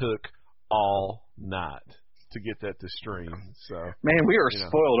 and it took all night to get that to stream. So man, we are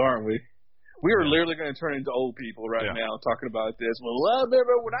spoiled, aren't we? We are literally going to turn into old people right now talking about this. Well, I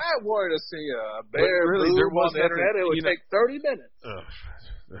remember when I wanted to see a bear boob on the internet, it would take 30 minutes.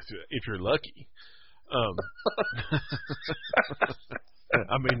 If you're lucky.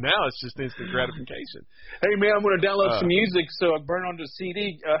 I mean, now it's just instant gratification. Hey, man, I'm going to download some music so I burn onto a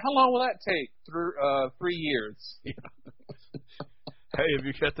CD. How long will that take? 3 years. Hey, have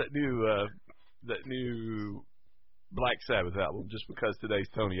you got that new Black Sabbath album just because today's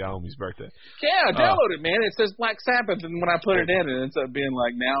Tony Iommi's birthday? Yeah, download it, man. It says Black Sabbath, and when I put it in, it ends up being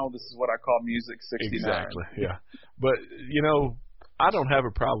like, now this is what I call Music 69. Exactly, yeah. But, I don't have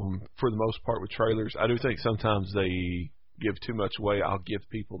a problem for the most part with trailers. I do think sometimes they give too much away. I'll give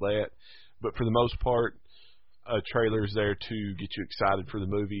people that. But for the most part, a trailer's there to get you excited for the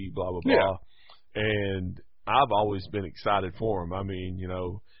movie, blah, blah, blah. Yeah. And I've always been excited for them. I mean,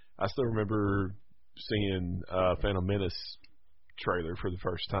 I still remember seeing Phantom Menace trailer for the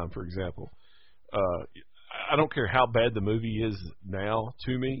first time, for example. I don't care how bad the movie is now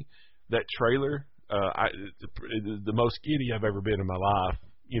to me, that trailer, the most giddy I've ever been in my life,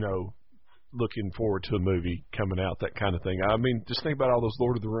 looking forward to a movie coming out, that kind of thing. I mean, just think about all those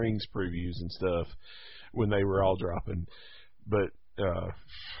Lord of the Rings previews and stuff when they were all dropping. But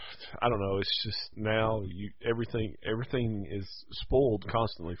I don't know. It's just now everything is spoiled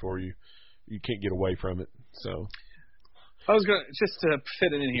constantly for you. You can't get away from it. So I was going to just to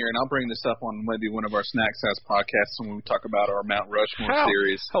fit it in here, and I'll bring this up on maybe one of our Snack Size podcasts when we talk about our Mount Rushmore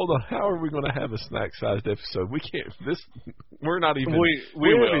series. Hold on, how are we going to have a snack sized episode? We can't. We're not even. We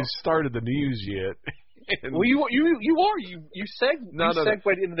haven't even started the news yet. Well, you segued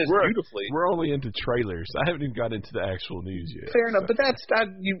into this beautifully. We're only into trailers. I haven't even got into the actual news yet. Fair enough, but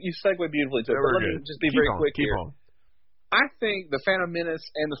you segued beautifully to it. But let me just be very quick here. Keep on. I think The Phantom Menace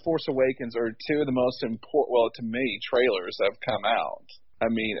and The Force Awakens are two of the most important, well, to me, trailers that have come out.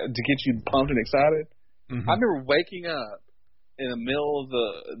 I mean, to get you pumped and excited. Mm-hmm. I remember waking up in the middle of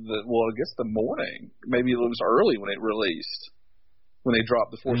the morning. Maybe it was early when it released, when they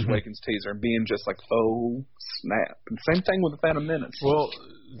dropped The Force Awakens teaser, and being just like, oh, snap. And same thing with The Phantom Menace. Well,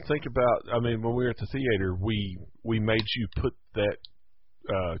 think about, when we were at the theater, we made you put that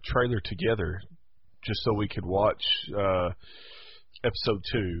trailer together just so we could watch episode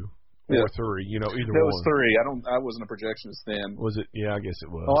 2 or 3, either one. It was 3. I wasn't a projectionist then. Was it? Yeah, I guess it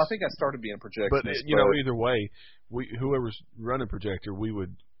was. Oh, I think I started being a projectionist. But either way, whoever's running projector, we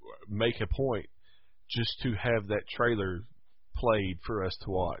would make a point just to have that trailer played for us to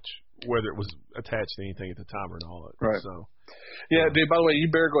watch, whether it was attached to anything at the time or not. Right. So, yeah, dude. By the way, you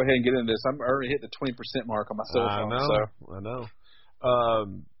better go ahead and get into this. I'm already hit the 20% mark on my cell phone. I know.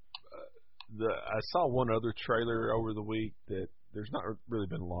 I saw one other trailer over the week that there's not really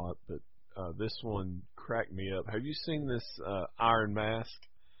been a lot, but this one cracked me up. Have you seen this Iron Mask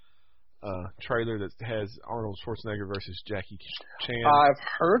trailer that has Arnold Schwarzenegger versus Jackie Chan? I've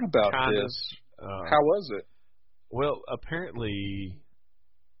heard about this. How was it? Well, apparently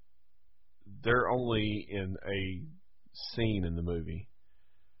they're only in a scene in the movie.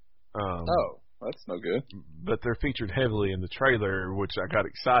 That's no good. But they're featured heavily in the trailer, which I got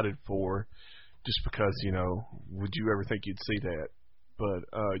excited for, just because, would you ever think you'd see that? But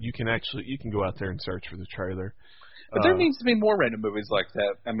you can go out there and search for the trailer. But there needs to be more random movies like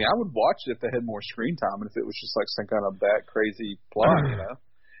that. I mean, I would watch it if they had more screen time and if it was just like some kind of bat crazy plot,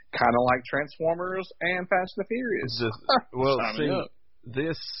 kind of like Transformers and Fast and the Furious.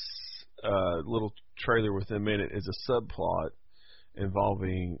 This little trailer within a minute is a subplot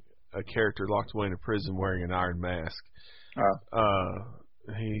involving a character locked away in a prison wearing an iron mask.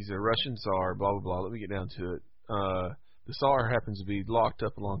 He's a Russian Tsar, blah, blah, blah. Let me get down to it. The Tsar happens to be locked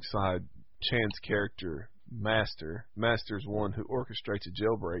up alongside Chan's character, Master. Master's one who orchestrates a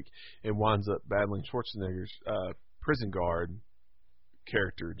jailbreak and winds up battling Schwarzenegger's prison guard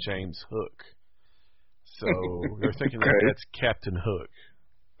character, James Hook. So they're thinking that's Captain Hook.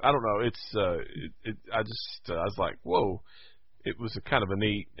 I don't know. It's I was like, whoa. It was a kind of a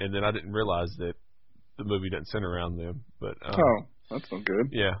neat, and then I didn't realize that the movie doesn't center around them. But that's not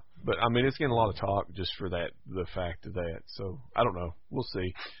good. Yeah, but I mean, it's getting a lot of talk just for the fact of that. So I don't know. We'll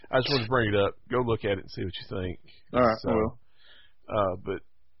see. I just wanted to bring it up. Go look at it and see what you think. All right. So,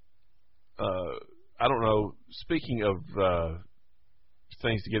 I don't know. Speaking of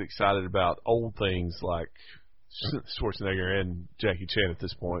things to get excited about, old things like Schwarzenegger and Jackie Chan at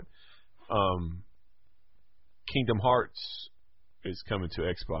this point. Kingdom Hearts is coming to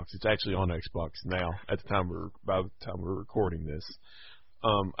Xbox. It's actually on Xbox now. By the time we're recording this,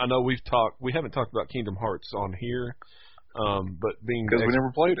 I know we haven't talked about Kingdom Hearts on here, but being because we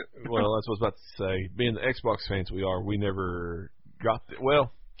never played it. Well, that's what I was about to say. Being the Xbox fans we never got it.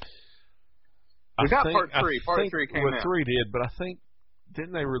 Well, we got part 3. Part 3 came out. 3 did, but I think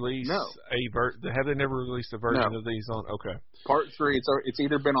didn't they release have they never released a version of these on? Okay. Part 3, it's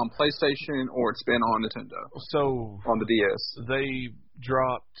either been on PlayStation or it's been on Nintendo. So on the DS. They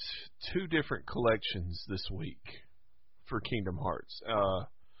dropped 2 different collections this week for Kingdom Hearts.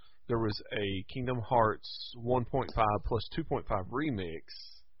 There was a Kingdom Hearts 1.5 plus 2.5 remix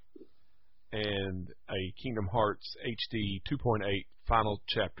and a Kingdom Hearts HD 2.8 final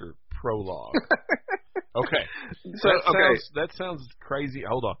chapter prologue. Okay. So that sounds crazy.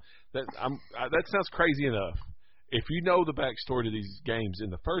 Hold on. That sounds crazy enough. If you know the backstory to these games in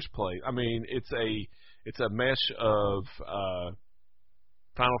the first place, I mean, it's a mesh of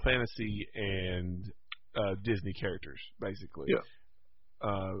Final Fantasy and Disney characters, basically. Yeah.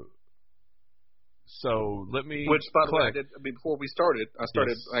 So let me. Which, by the way, before we started, I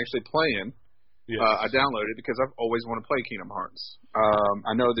started actually playing. Yes. I downloaded it because I've always wanted to play Kingdom Hearts.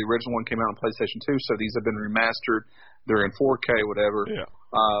 I know the original one came out on PlayStation 2, so these have been remastered. They're in 4K, whatever. Yeah.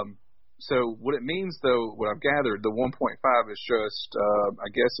 So what it means, though, what I've gathered, the 1.5 is just, I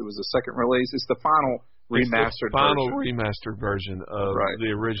guess it was the second release. It's the final remastered remastered version of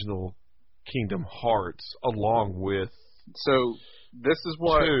the original Kingdom Hearts, along with. So this is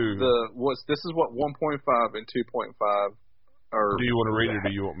what 1.5 and 2.5. Do you want to read it or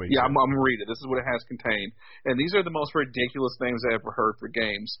do you want me to? Yeah, I'm going to read it. This is what it has contained. And these are the most ridiculous things I ever heard for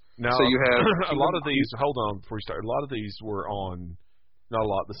games. Now, so you have a lot of these, hold on before we start, a lot of these were on, not a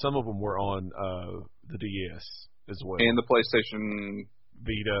lot, but some of them were on the DS as well. And the PlayStation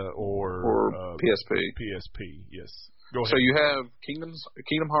Vita or PSP. PSP, yes. Go ahead. So you have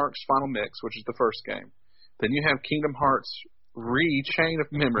Kingdom Hearts Final Mix, which is the first game. Then you have Kingdom Hearts Chain of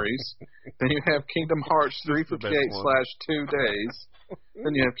Memories. Then you have Kingdom Hearts 358/2 Days.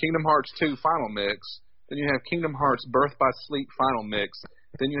 Then you have Kingdom Hearts 2 Final Mix. Then you have Kingdom Hearts Birth by Sleep Final Mix.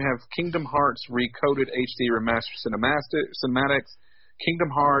 Then you have Kingdom Hearts Recoded HD Remastered Cinematics. Kingdom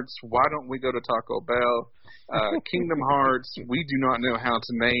Hearts Why Don't We Go to Taco Bell? Kingdom Hearts We Do Not Know How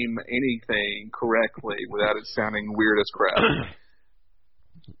to Name Anything Correctly Without It Sounding Weird as Crap.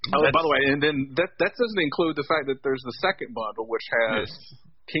 Oh, by the way, and then that doesn't include the fact that there's the second bundle, which has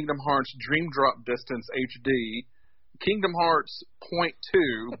Kingdom Hearts Dream Drop Distance HD, Kingdom Hearts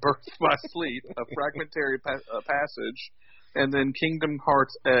 .2 Birth by Sleep, a fragmentary passage, and then Kingdom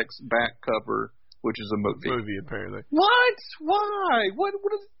Hearts X back cover, which is a movie. Apparently. What? Why? What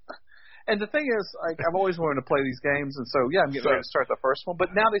is? And the thing is, like, I've always wanted to play these games, and so I'm getting ready to start the first one.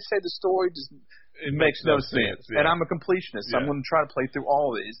 But now they say the story just makes no sense. Yeah. And I'm a completionist. So I'm going to try to play through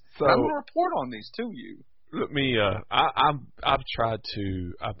all these. So I'm going to report on these to you. Let me. I've tried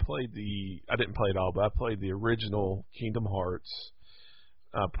to. I didn't play it all, but I played the original Kingdom Hearts.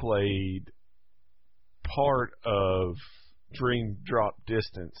 I played part of Dream Drop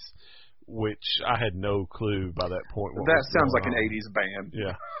Distance, which I had no clue by that point. That sounds like an '80s band.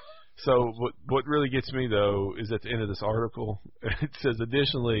 Yeah. So what really gets me, though, is at the end of this article, it says,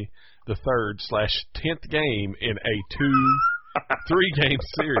 additionally, the 3rd/10th game in a 3-game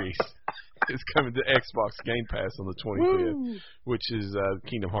series. is coming to Xbox Game Pass on the 25th, Woo. which is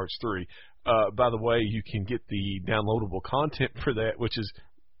Kingdom Hearts 3. By the way, you can get the downloadable content for that, which is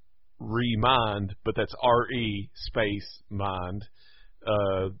Remind, but that's RE space Mind.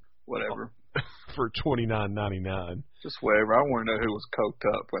 Whatever. For $29.99. Just whatever. I want to know who was coked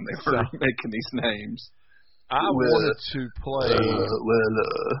up when they were making these names. I wanted to play.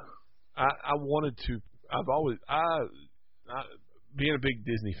 I wanted to. I've always. Being a big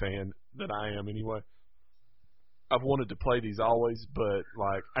Disney fan that I am anyway, I've wanted to play these always, but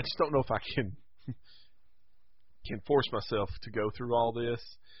like I just don't know if I can force myself to go through all this.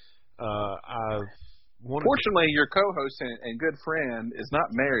 Fortunately, your co-host and good friend is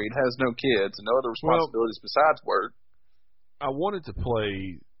not married, has no kids, and no other responsibilities besides work. I wanted to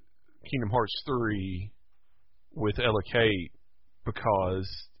play Kingdom Hearts 3 with Ella Kate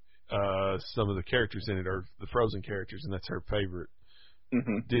because some of the characters in it are the Frozen characters, and that's her favorite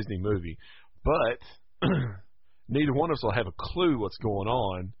Disney movie. But neither one of us will have a clue what's going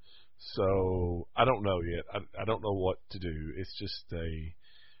on, so I don't know yet. I don't know what to do. It's just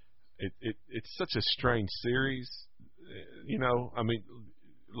it's such a strange series, you know. I mean,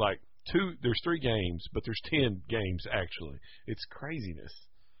 like there's 3 games, but there's 10 games actually. It's craziness.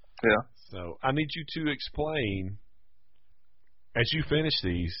 Yeah. So I need you to explain as you finish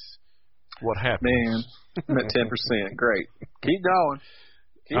these what happens. Man, I'm at 10%. Great. Keep going.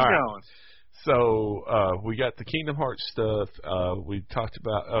 Keep going. So we got the Kingdom Hearts stuff. We talked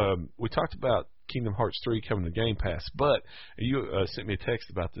about Kingdom Hearts 3 coming to Game Pass, but you sent me a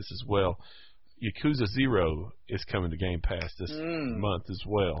text about this as well. Yakuza 0 is coming to Game Pass this month as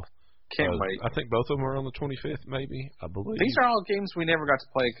well. Can't wait. I think both of them are on the 25th, maybe, I believe. These are all games we never got to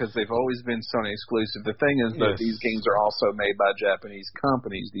play because they've always been Sony exclusive. The thing is that these games are also made by Japanese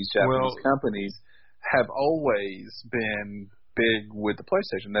companies. These Japanese companies have always been big with the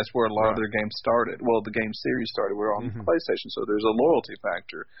PlayStation. That's where a lot of their games started. Well, the game series started. We're on PlayStation, so there's a loyalty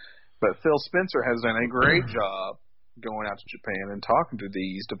factor. But Phil Spencer has done a great job going out to Japan and talking to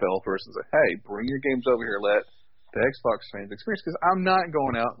these developers and say, hey, bring your games over here. Let the Xbox fans experience, because I'm not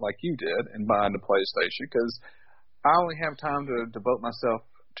going out like you did and buying the PlayStation because I only have time to devote myself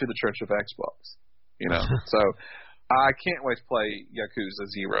to the Church of Xbox, you know. So I can't wait to play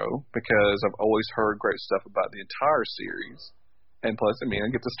Yakuza 0 because I've always heard great stuff about the entire series, and plus, I mean, I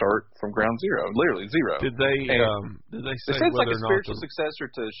get to start from ground zero, literally zero. Did they say it seems whether like a spiritual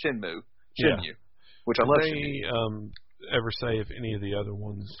successor to Shenmue, which I love. Did they ever say if any of the other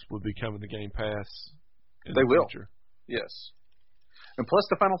ones would be coming to Game Pass? They will. Yes. And plus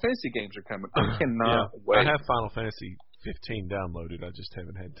the Final Fantasy games are coming. I cannot wait. I have Final Fantasy 15 downloaded. I just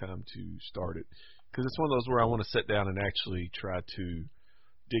haven't had time to start it. Because it's one of those where I want to sit down and actually try to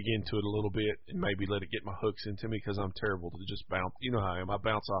dig into it a little bit and maybe let it get my hooks into me because I'm terrible to just bounce. You know how I am. I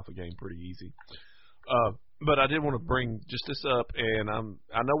bounce off a game pretty easy. But I did want to bring just this up, and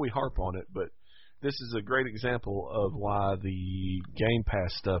I know we harp on it, but this is a great example of why the Game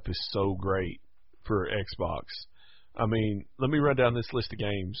Pass stuff is so great for Xbox. I mean, let me run down this list of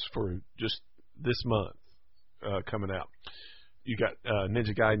games for just this month coming out. You got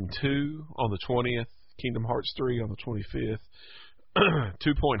Ninja Gaiden 2 on the 20th, Kingdom Hearts 3 on the 25th,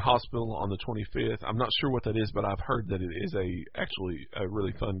 2 Point Hospital on the 25th. I'm not sure what that is, but I've heard that it is actually a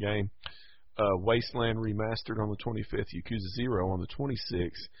really fun game. Wasteland Remastered on the 25th, Yakuza 0 on the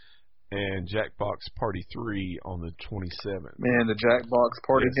 26th, and Jackbox Party 3 on the 27th. Man, the Jackbox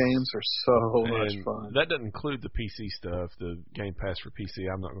Party games are so much fun. That doesn't include the PC stuff, the Game Pass for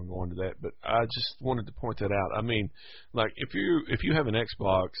PC. I'm not going to go into that, but I just wanted to point that out. I mean, like if you have an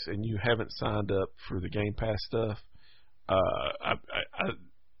Xbox and you haven't signed up for the Game Pass stuff, I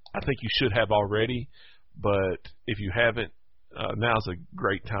think you should have already. But if you haven't, now's a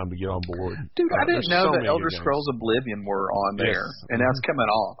great time to get on board. Dude, I didn't know that Elder Scrolls Oblivion were on there, and now it's coming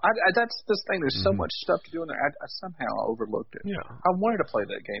off. That's this thing. There's so much stuff to do in there. I somehow overlooked it. Yeah, I wanted to play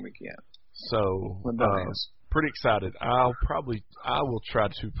that game again. So, pretty excited. I will try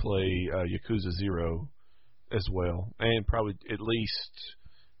to play Yakuza 0 as well, and probably at least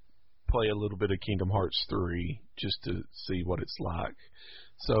play a little bit of Kingdom Hearts 3 just to see what it's like.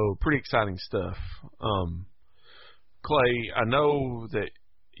 So, pretty exciting stuff. Clay, I know that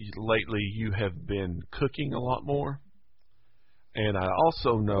lately you have been cooking a lot more, and I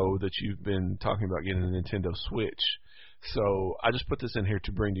also know that you've been talking about getting a Nintendo Switch. So I just put this in here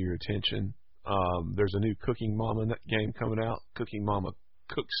to bring to your attention. There's a new Cooking Mama game coming out, Cooking Mama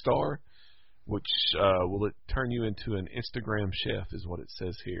Cookstar, which will it turn you into an Instagram chef is what it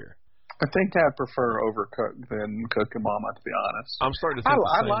says here. I think I prefer Overcooked than Cooking Mama, to be honest. I'm starting to think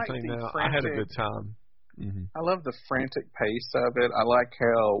the same thing now. I had a good time. I love the frantic pace of it. I like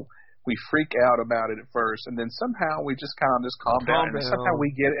how we freak out about it at first, and then somehow we just kind of just calm down, and somehow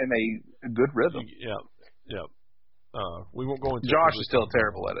we get in a good rhythm. Yeah. We won't go into. Josh is still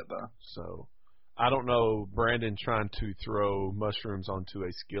terrible at it, though. So I don't know. Brandon trying to throw mushrooms onto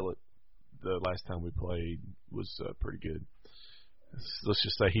a skillet the last time we played was pretty good. Let's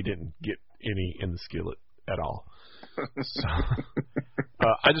just say he didn't get any in the skillet at all. So,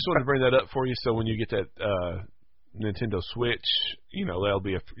 I just wanted to bring that up for you. So when you get that Nintendo Switch,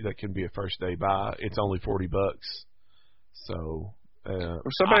 that can be a first day buy. It's only $40. So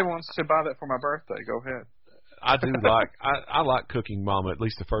if somebody wants to buy that for my birthday, go ahead. I do like I like Cooking Mama. At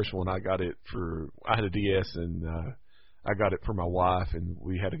least the first one, I had a DS and I got it for my wife, and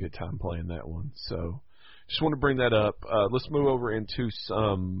we had a good time playing that one. So just want to bring that up. Let's move over into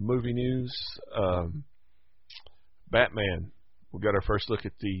some movie news. Batman. We got our first look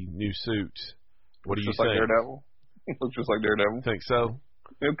at the new suit. What do you think? Like Daredevil? Looks just like Daredevil. Think so?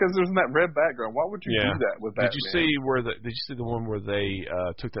 Because there's that red background. Why would you do that with Batman? Did you see the one where they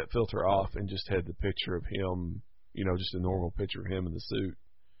took that filter off and just had the picture of him, just a normal picture of him in the suit?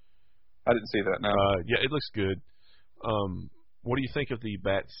 I didn't see that, no. Yeah, it looks good. What do you think of the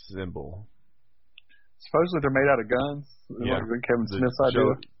bat symbol? Supposedly they're made out of guns. Yeah. Like Kevin Smith's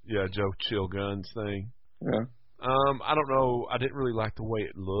idea. Joe Chill Guns thing. Yeah. I don't know. I didn't really like the way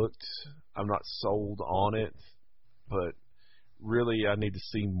it looked. I'm not sold on it, but really I need to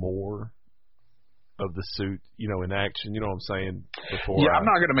see more of the suit, in action. You know what I'm saying? I'm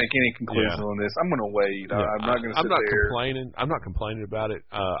not going to make any conclusions on this. I'm going to wait. Yeah, I'm not going to sit there. Complaining. I'm not complaining about it.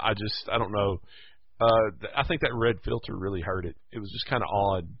 I don't know. I think that red filter really hurt it. It was just kind of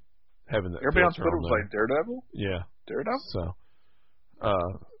odd having that. Everybody on filter Twitter was like Daredevil. Yeah, Daredevil. So,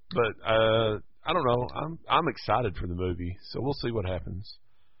 but I don't know. I'm excited for the movie, so we'll see what happens.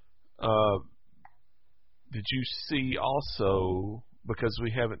 Did you see also, because we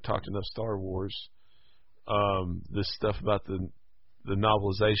haven't talked enough Star Wars, this stuff about the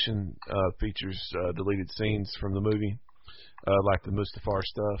novelization features deleted scenes from the movie, like the Mustafar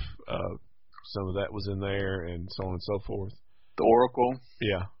stuff. Some of that was in there, and so on and so forth. The Oracle.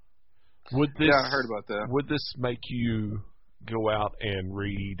 Yeah. I heard about that. Would this make you go out and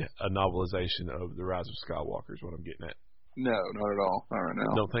read a novelization of The Rise of Skywalker? Is what I'm getting at. No, not at all. Not right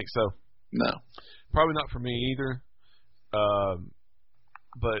now. Don't think so? No. Probably not for me either.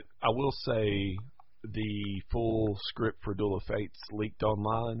 But I will say the full script for Duel of Fates leaked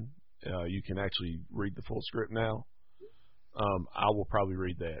online. You can actually read the full script now. I will probably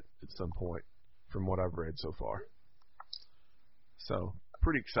read that at some point from what I've read so far. So,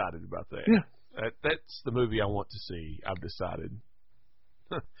 pretty excited about that. Yeah. That's the movie I want to see, I've decided.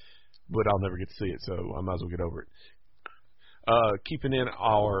 But I'll never get to see it, so I might as well get over it. Keeping in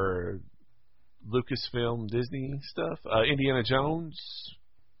our Lucasfilm Disney stuff, Indiana Jones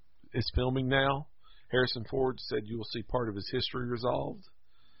is filming now. Harrison Ford said you will see part of his history resolved.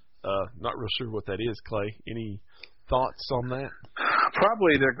 Not real sure what that is, Clay. Any thoughts on that?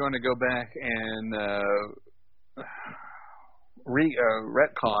 Probably they're going to go back and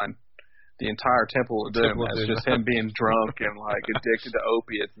retcon the entire Temple of Doom as just him being drunk and like addicted to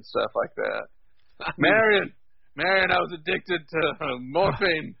opiates and stuff like that. Marion, I was addicted to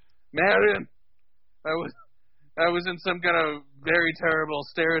morphine. Marion, I was in some kind of very terrible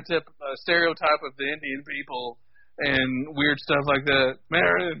stereotype of the Indian people and weird stuff like that.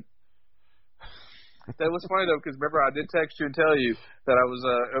 Marion. That was funny, though, because remember, I did text you and tell you that I was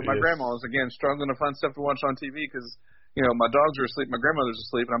at my grandma's, again, struggling to find stuff to watch on TV because, my dogs are asleep, my grandmother's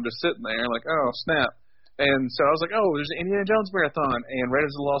asleep, and I'm just sitting there like, oh, snap. And so I was like, oh, there's an Indiana Jones marathon, and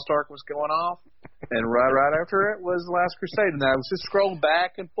Raiders of the Lost Ark was going off, and right after it was The Last Crusade, and I was just scrolling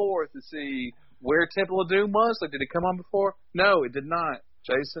back and forth to see where Temple of Doom was. Like, did it come on before? No, it did not,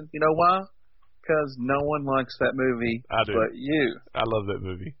 Jason. You know why? Because no one likes that movie but you. I love that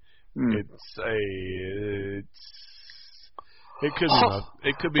movie. It could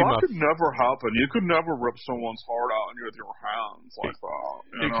be that could never happen. You could never rip someone's heart out with your hands like that.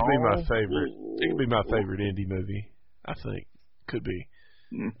 It could be my favorite. It could be my favorite indie movie. I think could be.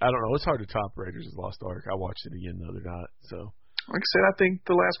 I don't know. It's hard to top Raiders of the Lost Ark. I watched it again the other night. So, like I said, I think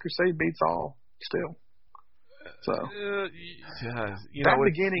The Last Crusade beats all still. So that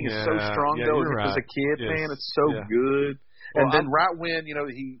beginning is so strong though. As a kid, man, it's so good. And then right when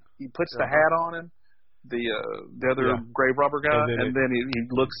he puts the hat on him, the other grave robber guy, and then he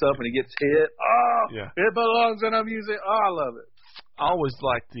looks up and he gets hit. Oh, it belongs in a museum. Oh, I love it. I always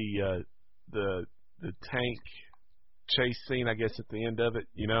like the tank chase scene. I guess at the end of it,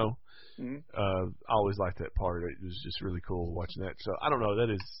 I always liked that part. It was just really cool watching that. So I don't know.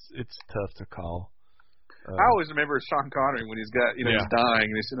 It's tough to call. I always remember Sean Connery when he's got, he's dying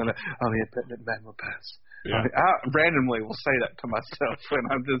and he's sitting there, the man will pass. Yeah. I randomly will say that to myself when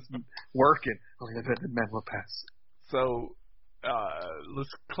I'm just working. The man will pass. So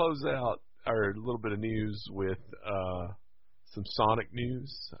let's close out our little bit of news with some Sonic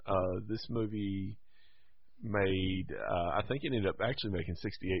news. This movie made, I think it ended up actually making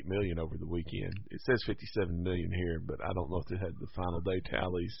 $68 million over the weekend. It says $57 million here, but I don't know if it had the final day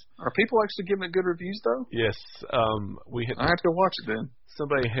tallies. Are people actually giving it good reviews though? Yes, I have to go watch it then.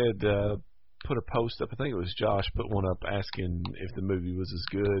 Somebody had put a post up. I think it was Josh put one up asking if the movie was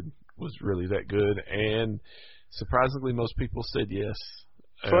was really that good, and surprisingly, most people said yes.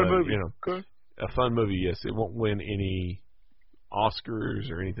 Fun movie, good. A fun movie, yes. It won't win any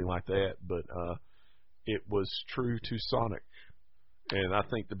Oscars or anything like that, but it was true to Sonic, and I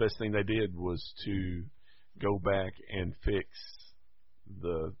think the best thing they did was to go back and fix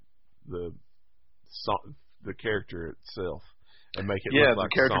the character itself and make it look like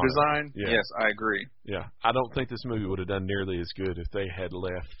the character Sonic. design. Yeah. Yes, I agree. Yeah, I don't think this movie would have done nearly as good if they had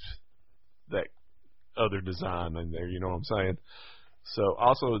left that other design in there. You know what I'm saying? So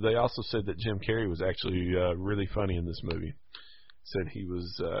they also said that Jim Carrey was actually really funny in this movie. Said he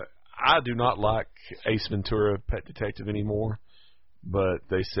was. I do not like Ace Ventura: Pet Detective anymore, but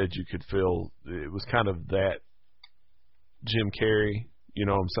they said you could feel it was kind of that Jim Carrey. You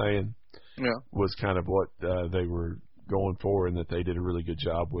know what I'm saying? Yeah. Was kind of what they were going for, and that they did a really good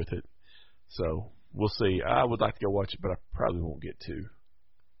job with it. So we'll see. I would like to go watch it, but I probably won't get to.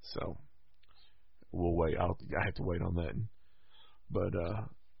 So we'll wait. I have to wait on that. But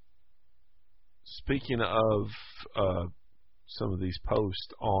speaking of some of these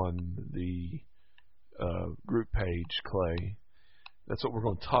posts on the group page, Clay, that's what we're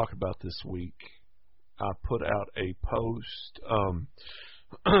going to talk about this week. I put out a post,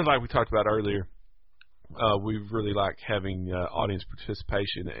 like we talked about earlier. We really like having audience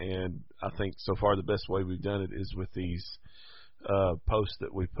participation, and I think so far the best way we've done it is with these posts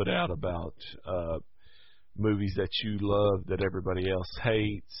that we put out about movies that you love that everybody else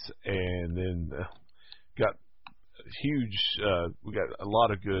hates, and then got huge. We got a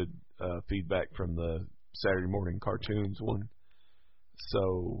lot of good feedback from the Saturday morning cartoons one.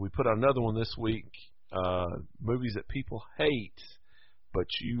 So we put out another one this week. Movies that people hate but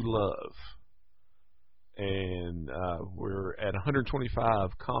you love. And we're at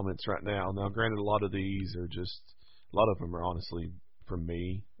 125 comments right now. Now, granted, a lot of them are honestly from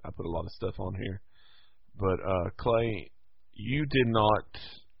me. I put a lot of stuff on here. But, Clay, you did not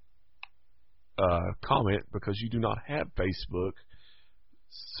comment because you do not have Facebook.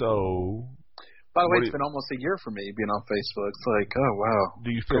 So, by the way, it's been almost a year for me being on Facebook. It's like, oh, wow.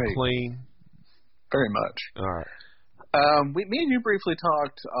 Do you feel clean? Very much. All right. Me and you briefly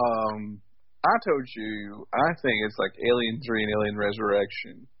talked. I told you I think it's like Alien 3 and Alien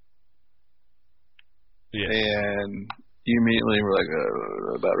Resurrection. Yes. And you immediately were like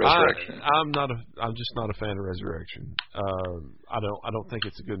about Resurrection. I'm just not a fan of Resurrection. I don't think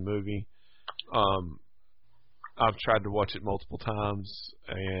it's a good movie. I've tried to watch it multiple times,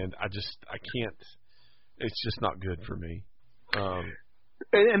 and I can't. It's just not good for me.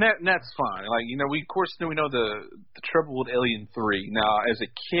 And that's fine. Like, we know the trouble with Alien 3. Now, as a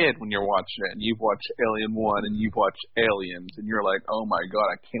kid, when you're watching it, and you've watched Alien 1 and you've watched Aliens, and you're like, oh my God,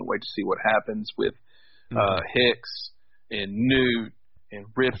 I can't wait to see what happens with Hicks and Newt and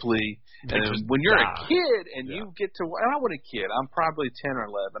Ripley. And when you're a kid and you get to, I was a kid. I'm probably 10 or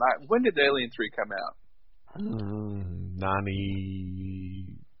 11. When did Alien 3 come out? 90.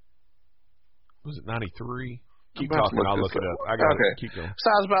 Was it 93? Keep talking, I'll look it up. I got it. Keep going. So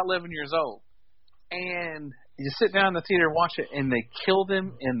I was about 11 years old. And you sit down in the theater and watch it, and they killed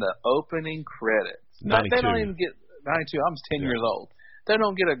him in the opening credits. 92. They don't even get 92. I was 10 years old. They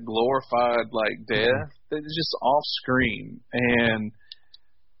don't get a glorified, death. It's just off screen. And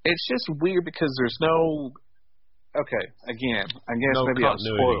it's just weird because there's no... Okay, again, I guess maybe I was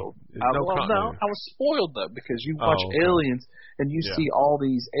spoiled. I was spoiled, though, because you watch Aliens, and you see all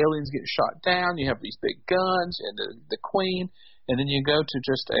these aliens get shot down. You have these big guns and the Queen, and then you go to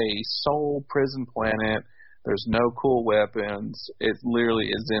just a soul prison planet. There's no cool weapons. It literally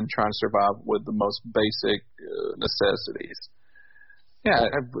is them trying to survive with the most basic necessities. Yeah,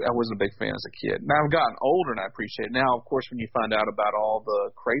 I wasn't a big fan as a kid. Now I've gotten older, and I appreciate it. Now, of course, when you find out about all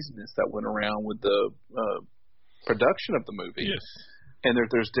the craziness that went around with the production of the movie, yes, and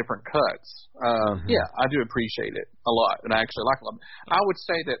there's different cuts. Yeah, I do appreciate it a lot, and I actually like it a lot. I would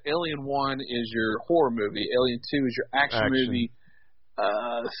say that Alien 1 is your horror movie, Alien 2 is your action. movie.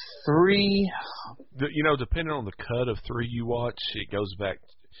 3, depending on the cut of 3 you watch, it goes back.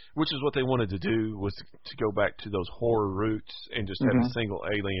 which is what they wanted to do, was to go back to those horror roots and just have a single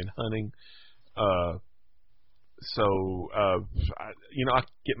alien hunting. I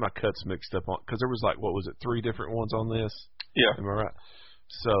get my cuts mixed up on, because there was 3 different ones on this. Yeah. Am I right?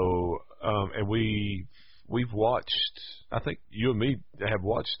 So, and we've watched, I think you and me have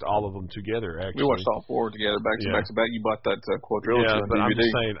watched all of them together, actually. We watched all 4 together, back to back to back. You bought that quadrilogy on DVD. But I'm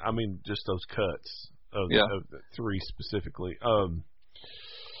just saying, just those cuts of 3 specifically.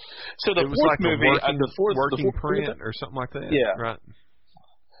 So the fourth movie, the fourth print or something like that. Yeah. Right.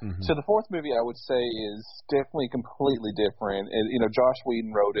 Mm-hmm. So the fourth movie, I would say, is definitely completely different. And, Joss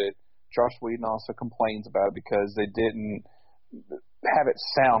Whedon wrote it. Joss Whedon also complains about it because they didn't have it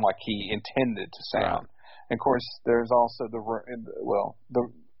sound like he intended to sound. Right. And of course, there's also the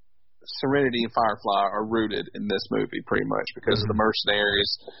Serenity and Firefly are rooted in this movie pretty much because of the mercenaries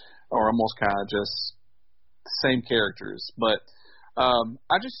are almost kind of just the same characters. But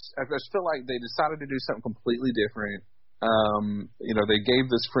I just feel like they decided to do something completely different. They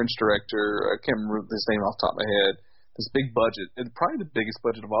gave this French director, I can't remember his name off the top of my head, this big budget, and probably the biggest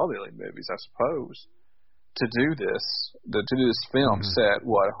budget of all the Alien movies, I suppose, to do this film set, 100,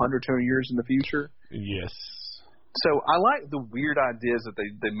 200 years in the future? Yes. So I like the weird ideas that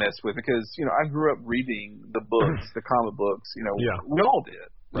they mess with because, I grew up reading the books, the comic books, we all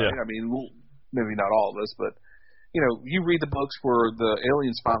did, right? Yeah. I mean, maybe not all of us, but you read the books where the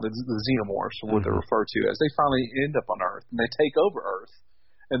aliens finally, the xenomorphs, what they're referred to as, they finally end up on Earth and they take over Earth.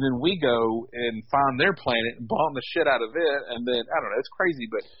 And then we go and find their planet and bomb the shit out of it. And then, I don't know, it's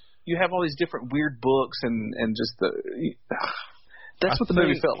crazy, but you have all these different weird books and just that's what the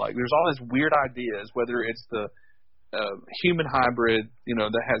movie felt like. There's all these weird ideas, whether it's the human hybrid,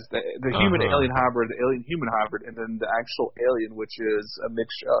 that has the human alien hybrid, the alien human hybrid, and then the actual alien, which is a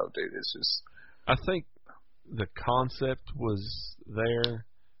mixture. Oh, dude, it's just. I think the concept was there,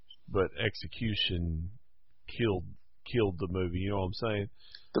 but execution killed the movie. You know what I'm saying?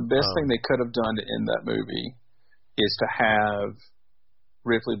 The best thing they could have done to end that movie is to have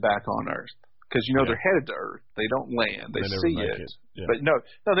Ripley back on Earth. Because, they're headed to Earth. They don't land. They see it. Yeah. But no,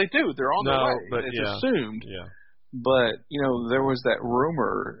 they do. They're on their way. But it's assumed. Yeah. But, there was that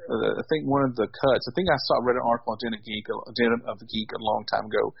rumor, I think one of the cuts, I think I read an article on Den of the Geek a long time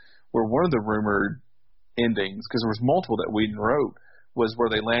ago, where one of the rumored endings, because there was multiple that Whedon wrote, was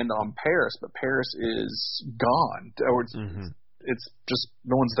where they land on Paris, but Paris is gone. Or it's just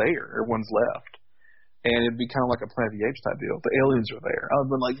no one's there. Everyone's left. And it'd be kind of like a Planet of the Apes type deal. The aliens are there. I've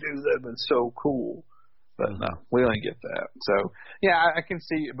been like, dude, that'd been so cool. But no, we didn't get that. So, yeah, I can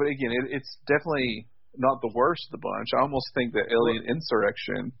see. But again, it's definitely not the worst of the bunch. I almost think that Alien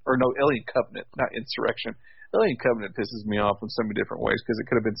Covenant, not Insurrection. Alien Covenant pisses me off in so many different ways because it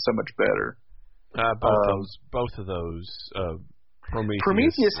could have been so much better. Both of those.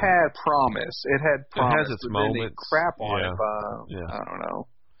 Prometheus had promise. It had promise. It has its moments. Crap on it. I don't know.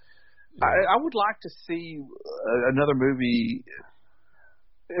 Yeah. I would like to see another movie.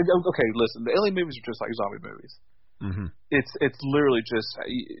 Okay, listen. The alien movies are just like zombie movies. Mm-hmm. It's literally just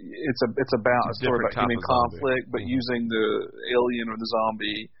it's about a story about human conflict, but using the alien or the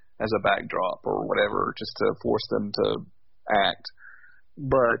zombie as a backdrop or whatever, just to force them to act.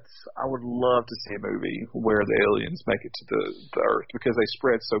 But I would love to see a movie where the aliens make it to the Earth because they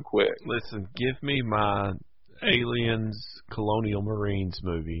spread so quick. Listen, give me my Aliens Colonial Marines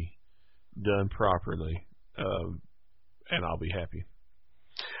movie done properly, and I'll be happy.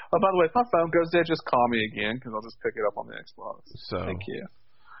 Oh, by the way, if my phone goes dead, just call me again because I'll just pick it up on the Xbox. So, thank you.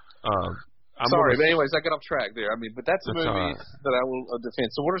 Sorry, but anyways, I got off track there. But that's a movie that I will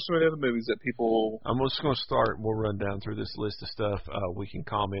defend. So what are some of the other movies that people... I'm just going to start. We'll run down through this list of stuff. We can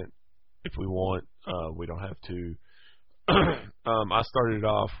comment if we want. We don't have to. I started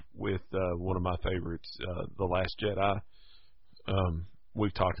off with one of my favorites, The Last Jedi.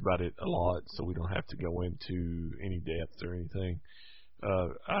 We've talked about it a lot, so we don't have to go into any depth or anything.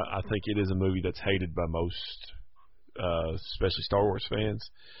 I think it is a movie that's hated by most, especially Star Wars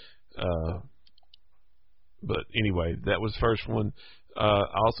fans. But anyway, that was the first one. I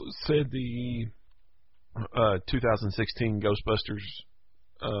also said the 2016 Ghostbusters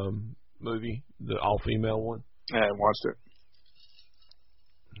movie, the all-female one. I haven't watched it.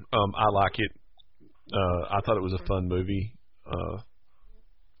 I like it. I thought it was a fun movie.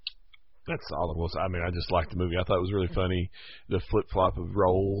 That's all it was. I just liked the movie. I thought it was really funny. The flip-flop of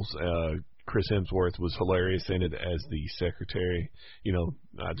roles. Chris Hemsworth was hilarious in it as the secretary.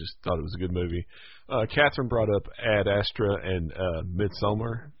 I just thought it was a good movie. Catherine brought up Ad Astra and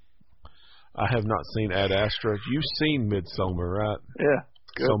Midsommar. I have not seen Ad Astra. You've seen Midsommar, right? Yeah.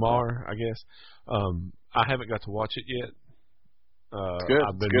 Good. Somar, I guess. I haven't got to watch it yet. It's good.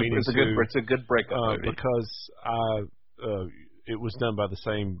 I've been it's good. meaning It's a good breakup movie. because it was done by the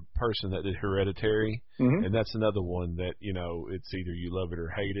same person that did Hereditary, Mm-hmm. and that's another one that it's either you love it or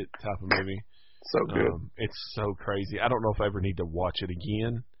hate it type of movie. So good. It's so crazy. I don't know if I ever need to watch it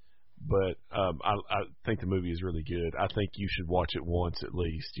again, but I think the movie is really good. I think you should watch it once at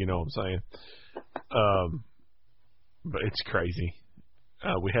least. You know what I'm saying? But it's crazy.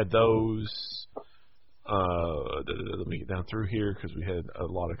 We had those. Let me get down through here because we had a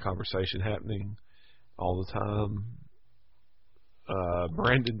lot of conversation happening all the time.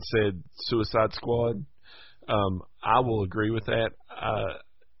 Brandon said Suicide Squad. I will agree with that.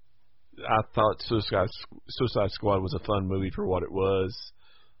 I thought Suicide Squad was a fun movie for what it was.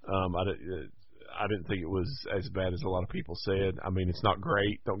 I didn't think it was as bad as a lot of people said. I mean, it's not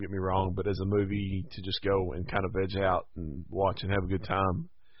great, don't get me wrong, but as a movie to just go and kind of veg out and watch and have a good time,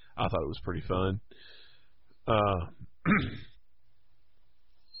 I thought it was pretty fun.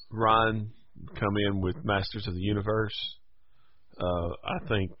 Ryan come in with Masters of the Universe. I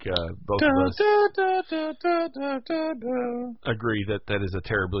think both of us agree that that is a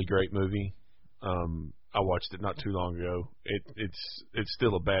terribly great movie. I watched it not too long ago. It's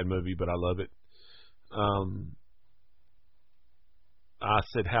still a bad movie, but I love it. I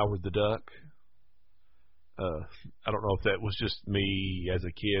said Howard the Duck. I don't know if that was just me as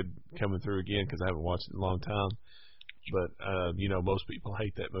a kid coming through again because I haven't watched it in a long time. But most people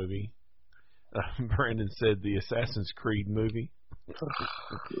hate that movie. Brandon said the Assassin's Creed movie.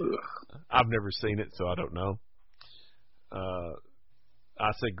 I've never seen it, so I don't know.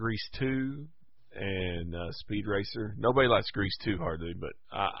 I said Grease 2 and Speed Racer. Nobody likes Grease 2 hardly, but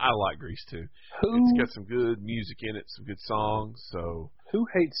I like Grease 2. It's got some good music in it, some good songs. So who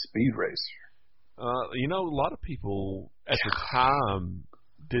hates Speed Racer? A lot of people at the time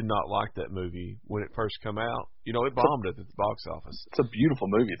did not like that movie when it first came out. It bombed at the box office. It's a beautiful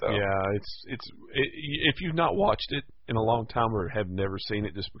movie, though. Yeah, if you've not watched it in a long time or have never seen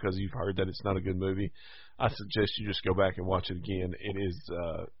it just because you've heard that it's not a good movie, I suggest you just go back and watch it again. It is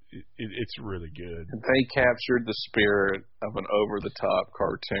it's really good. They captured the spirit of an over-the-top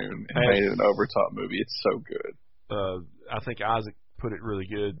cartoon and made it an over-top movie. It's so good. I think Isaac put it really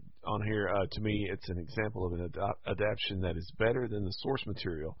good on here. To me, it's an example of an adaptation that is better than the source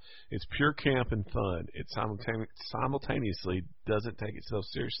material. It's pure camp and fun. It simultaneously doesn't take itself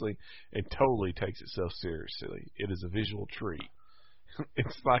seriously and totally takes itself seriously. It is a visual treat.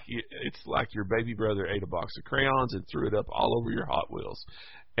 It's like your baby brother ate a box of crayons and threw it up all over your Hot Wheels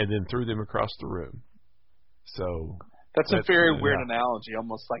and then threw them across the room. So that's a very weird analogy,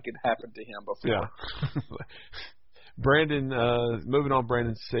 almost like it happened to him before. Yeah. Brandon, moving on,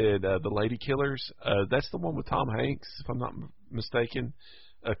 Brandon said The Lady Killers. That's the one with Tom Hanks, if I'm not mistaken.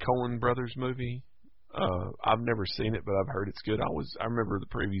 A Coen Brothers movie. I've never seen it, but I've heard it's good. I remember the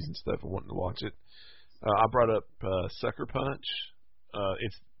previews and stuff and wanting to watch it. I brought up Sucker Punch.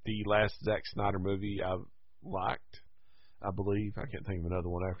 It's the last Zack Snyder movie I've liked, I believe. I can't think of another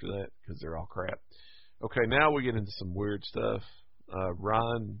one after that because they're all crap. Okay, now we get into some weird stuff.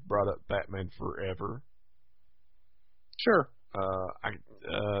 Ryan brought up Batman Forever. Sure.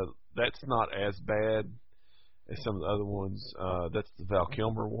 That's not as bad as some of the other ones. That's the Val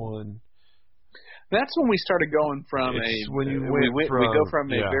Kilmer one. That's when we started going from we go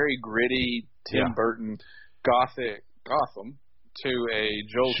from a very gritty Tim Burton Gotham to a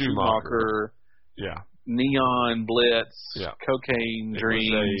Joel Schumacher neon blitz, cocaine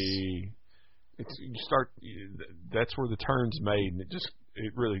dreams. That's where the turn's made, and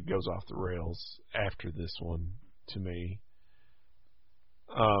it really goes off the rails after this one. To me,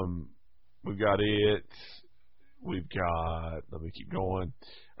 we've got it. We've got. Let me keep going.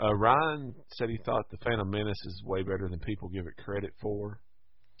 Ryan said he thought the Phantom Menace is way better than people give it credit for.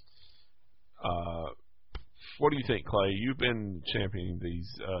 What do you think, Clay? You've been championing these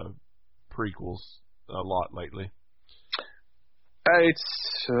prequels a lot lately.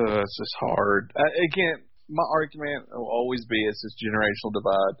 It's just hard. Again, my argument will always be it's this generational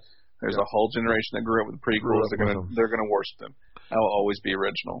divide. There's a whole generation that grew up with the prequels. They're gonna worship them. I will always be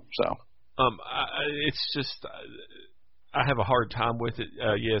original. So, it's just I have a hard time with it.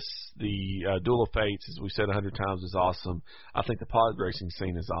 Yes, the Duel of Fates, as we said 100 times, is awesome. I think the pod racing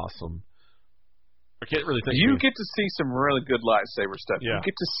scene is awesome. I can't really think. You get to see some really good lightsaber stuff. Yeah. You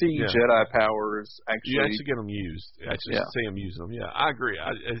get to see Jedi powers actually. You actually get them used. See them use them. Yeah, I agree.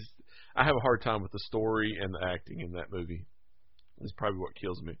 I have a hard time with the story and the acting in that movie. It's probably what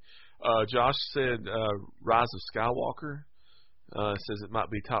kills me. Josh said Rise of Skywalker. Says it might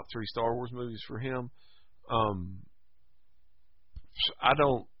be top 3 Star Wars movies for him.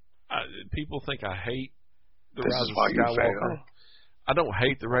 People think I hate the Rise of Skywalker. I don't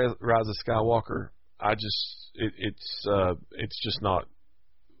hate the Rise of Skywalker. I just it's just not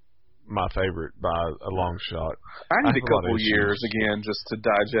my favorite by a long shot. I need a couple years again just to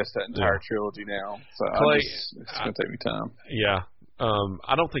digest that entire trilogy now. So Clay, it's going to take me time. Yeah.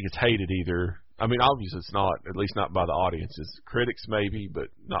 I don't think it's hated either. I mean, obviously it's not, at least not by the audiences. Critics maybe, but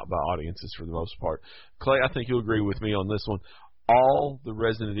not by audiences for the most part. Clay, I think you'll agree with me on this one. All the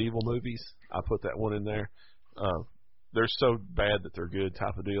Resident Evil movies, I put that one in there. They're so bad that they're good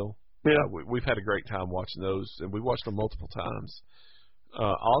type of deal. Yeah. We've had a great time watching those, and we watched them multiple times. I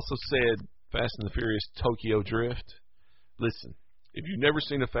also said Fast and the Furious Tokyo Drift. Listen, if you've never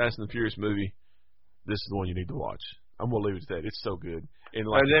seen a Fast and the Furious movie, this is the one you need to watch. I'm going to leave it at that. It's so good. And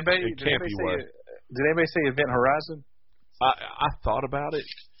like, it can't be worse. Did anybody say Event Horizon? I thought about it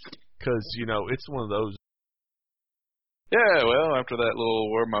because, it's one of those. Yeah, well, after that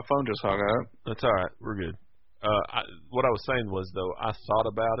where my phone just hung up. That's all right. We're good. What I was saying was, though, I thought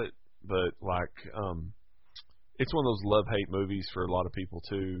about it, but, it's one of those love-hate movies for a lot of people,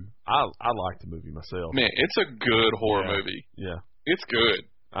 too. I like the movie myself. Man, it's a good horror movie. Yeah. It's good.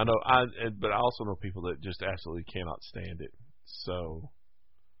 I know, but I also know people that just absolutely cannot stand it. So,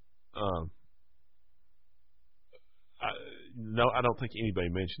 I don't think anybody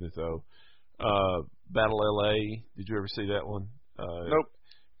mentioned it though. Battle LA. Did you ever see that one? Nope.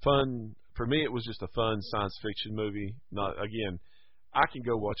 Fun for me. It was just a fun science fiction movie. I can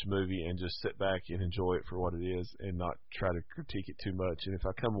go watch a movie and just sit back and enjoy it for what it is, and not try to critique it too much. And if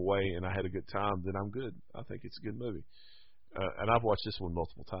I come away and I had a good time, then I'm good. I think it's a good movie. And I've watched this one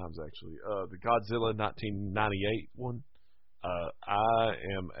multiple times, actually. The Godzilla 1998 one.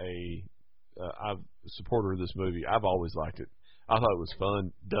 I'm a supporter of this movie. I've always liked it. I thought it was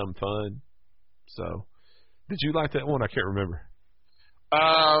fun, dumb fun. So, did you like that one? I can't remember.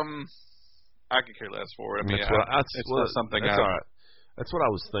 I could care less for it. I mean, it's not something. That's all right. That's what I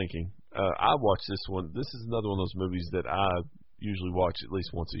was thinking. I watched this one. This is another one of those movies that I usually watch at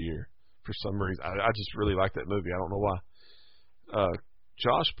least once a year. For some reason, I just really like that movie. I don't know why.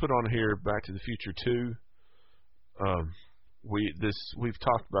 Josh put on here Back to the Future 2. We've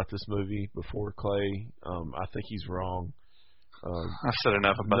talked about this movie before, Clay. I think he's wrong. I've said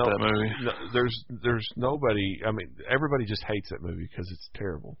enough about that movie. There's nobody. I mean, everybody just hates that movie because it's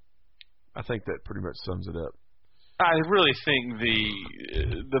terrible. I think that pretty much sums it up. I really think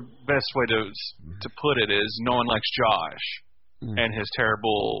the best way to put it is no one likes Josh and his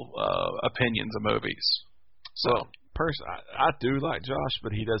terrible opinions of movies. So. Well, I do like Josh,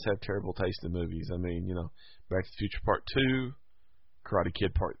 but he does have terrible taste in movies. I mean, Back to the Future Part 2, Karate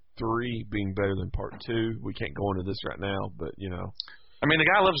Kid Part 3 being better than Part 2. We can't go into this right now, but, I mean, the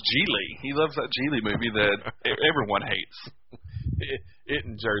guy loves Geely. He loves that Geely movie that everyone hates. It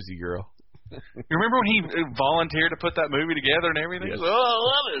and Jersey Girl. You remember when he volunteered to put that movie together and everything? Yes. Oh, I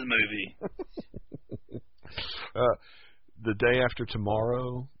love this movie. The Day After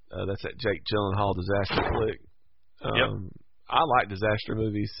Tomorrow, that's that Jake Gyllenhaal disaster flick. Yep. I like disaster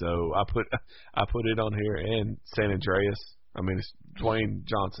movies, so I put it on here. And San Andreas. I mean, it's Dwayne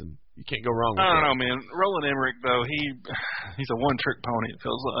Johnson. You can't go wrong with I don't know, man. Roland Emmerich, though, he's a one-trick pony, it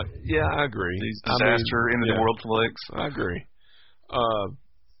feels like. Yeah, I agree. These disaster, end-of-the-world flicks. I agree.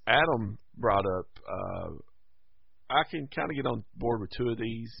 Adam brought up, I can kind of get on board with two of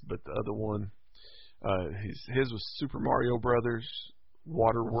these, but the other one, his was Super Mario Brothers,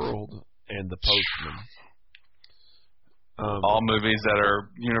 Waterworld, and The Postman. All movies that are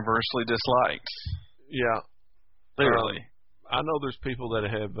universally disliked. Yeah. Literally. I know there's people that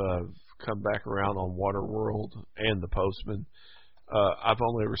have come back around on Waterworld and The Postman. I've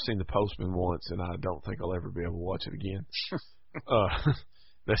only ever seen The Postman once, and I don't think I'll ever be able to watch it again.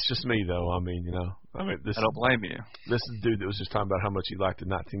 That's just me, though. I mean, I don't blame you. This is the dude that was just talking about how much he liked the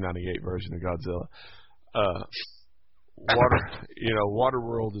 1998 version of Godzilla.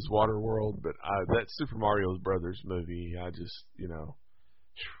 Waterworld is Waterworld, but that Super Mario Brothers movie, I just,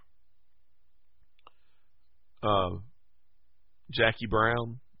 Jackie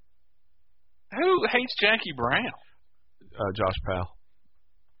Brown. Who hates Jackie Brown? Josh Powell.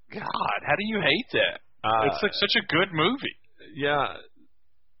 God, how do you hate that? It's like such a good movie. Yeah.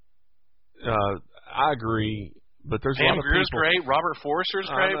 I agree, but there's a lot of people. Greer's great. Robert Forster's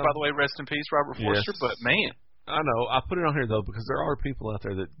great. By the way, rest in peace, Robert Forster. Yes. But man, I know. I put it on here though because there are people out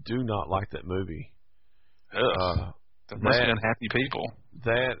there that do not like that movie. There must have been happy people.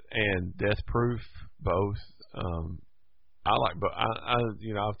 That and Death Proof, both. I like, but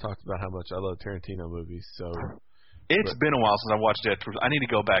I've talked about how much I love Tarantino movies. So it's been a while since I watched Death Proof. I need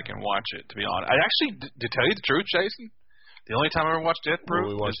to go back and watch it. To be honest, I actually, to tell you the truth, Jason, The only time I ever watched Death Proof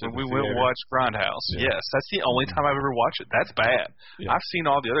is when we went and watched Grindhouse. Yeah. Yes, that's the only time I've ever watched it. That's bad. Yeah. I've seen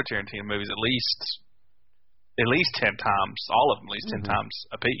all the other Tarantino movies at least 10 times, all of them at least 10 times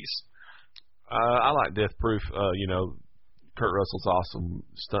a piece. I like Death Proof. Kurt Russell's awesome.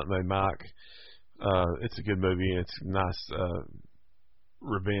 Stuntman Mike. It's a good movie. It's a nice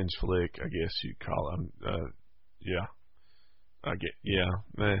revenge flick, I guess you'd call it. Yeah.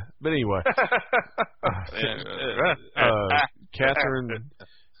 But anyway,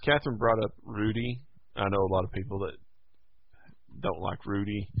 Catherine brought up Rudy. I know a lot of people that don't like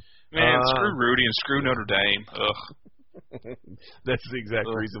Rudy. Man, screw Rudy and screw Notre Dame. Ugh. That's the exact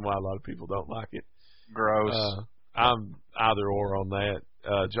reason why a lot of people don't like it. Gross. I'm either or on that.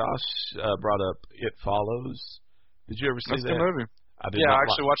 Josh brought up It Follows. Did you ever see that? That's the movie. I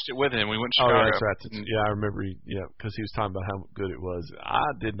actually watched it with him. We went to Chicago. Oh, that's right. Yeah, I remember. Because he was talking about how good it was.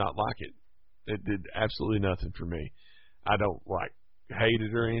 I did not like it. It did absolutely nothing for me. I don't hate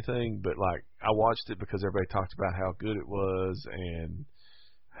it or anything, but I watched it because everybody talked about how good it was and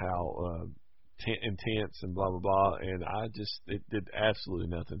how intense and blah blah blah, and it did absolutely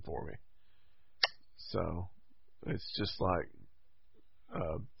nothing for me. So it's just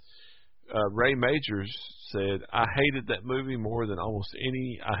Ray Majors said, I hated that movie more than almost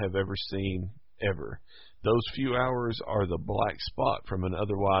any I have ever seen ever. Those few hours are the black spot from an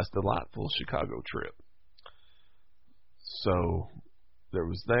otherwise delightful Chicago trip. So there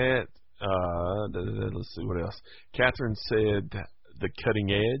was that. Let's see what else. Catherine said The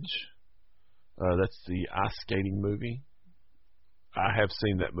Cutting Edge. That's the ice skating movie. I have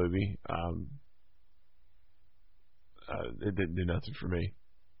seen that movie. It didn't do nothing for me.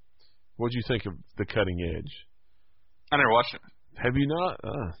 What did you think of The Cutting Edge? I never watched it. Have you not?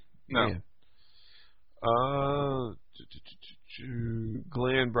 No. Man.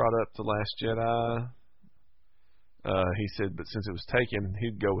 Glenn brought up The Last Jedi. He said, but since it was taken,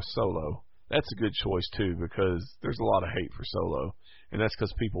 he'd go with Solo. That's a good choice, too, because there's a lot of hate for Solo. And that's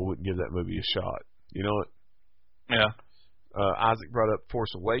because people wouldn't give that movie a shot. You know it? Yeah. Isaac brought up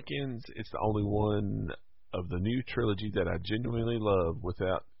Force Awakens. It's the only one of the new trilogy that I genuinely love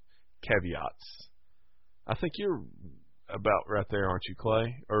without caveats. I think you're about right there, aren't you,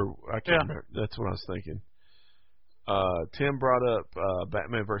 Clay? Or I can't remember. That's what I was thinking. Tim brought up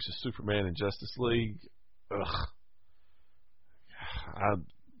Batman versus Superman and Justice League. Ugh. I'm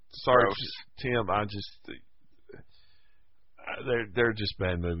sorry, Tim. They're just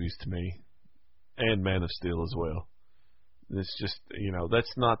bad movies to me, and Man of Steel as well. It's just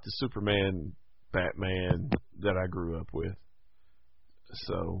that's not the Superman Batman that I grew up with.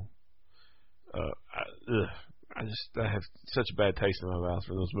 So I have such a bad taste in my mouth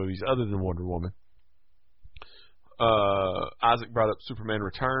for those movies, other than Wonder Woman. Isaac brought up Superman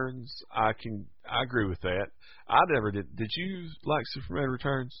Returns. I agree with that. I never did. Did you like Superman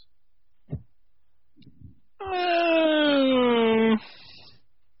Returns?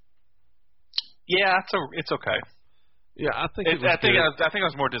 Yeah, it's okay. Yeah, I think it was I think I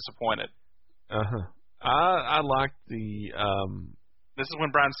was more disappointed. I liked the. This is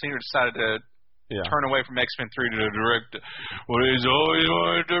when Brian Singer decided to turn away from X-Men 3 to direct. What is all you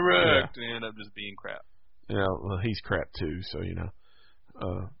want to direct? And ended up just being crap. Well, he's crap too, so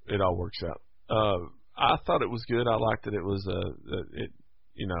it all works out. I thought it was good. I liked that it was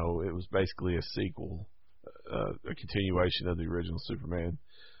it was basically a sequel, a continuation of the original Superman.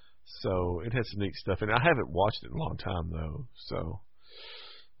 So it had some neat stuff, and I haven't watched it in a long time though, so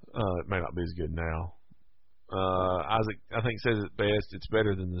it may not be as good now. Isaac, I think, says it best. It's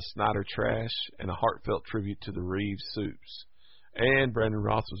better than the Snyder trash and a heartfelt tribute to the Reeves suits. And Brandon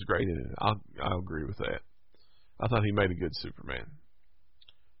Roth was great in it. I'll agree with that. I thought he made a good Superman.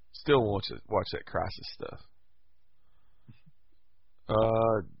 Still watch that Crisis stuff.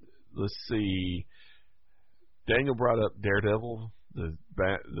 Let's see. Daniel brought up Daredevil, the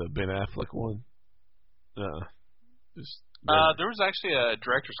Ben Affleck one. There was actually a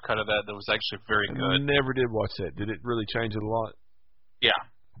director's cut of that was actually very good. Never did watch that. Did it really change it a lot? Yeah.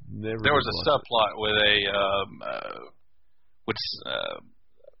 There was a subplot with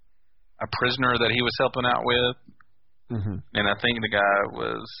a prisoner that he was helping out with, and I think the guy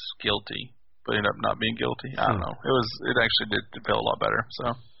was guilty, but ended up not being guilty. I don't know. It actually did feel a lot better.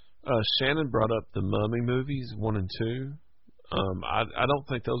 So. Shannon brought up the Mummy movies 1 and 2. I don't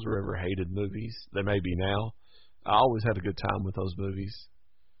think those were ever hated movies. They may be now. I always had a good time with those movies.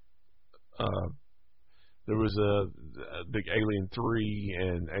 There was a big Alien 3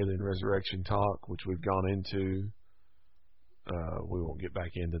 and Alien Resurrection talk, which we've gone into. We won't get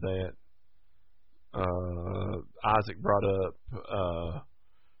back into that. Isaac brought up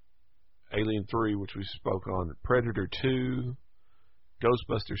Alien 3, which we spoke on, Predator 2,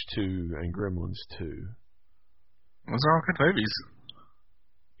 Ghostbusters 2, and Gremlins 2. Those are all good movies.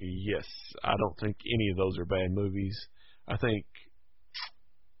 Yes, I don't think any of those are bad movies. I think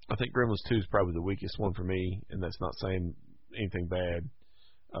Gremlins 2 is probably the weakest one for me, and that's not saying anything bad.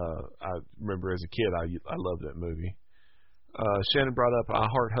 I remember as a kid, I loved that movie. Shannon brought up I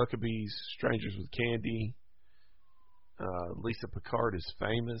Heart Huckabees, Strangers with Candy. Lisa Picard is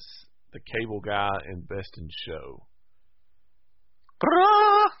Famous, The Cable Guy, and Best in Show.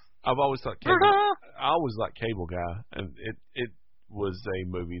 I've always thought I always liked Cable Guy, and it was a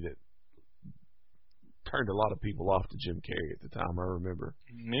movie that turned a lot of people off to Jim Carrey at the time. I remember.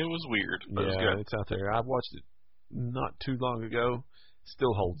 It was weird. But yeah, it was good. It's out there. I watched it not too long ago.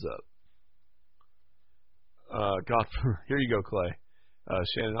 Still holds up. Here you go, Clay.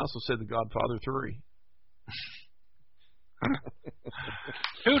 Shannon also said The Godfather 3.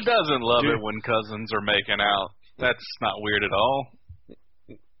 Who doesn't love it when cousins are making out? That's not weird at all.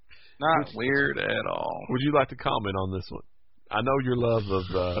 Not weird at all. Would you like to comment on this one? I know your love of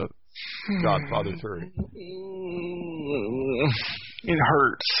Godfather 3. It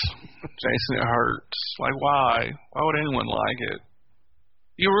hurts. Jason, it hurts. Like, why? Why would anyone like it?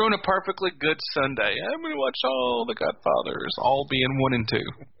 You ruin a perfectly good Sunday. I'm going to watch all the Godfathers, all being 1 and 2.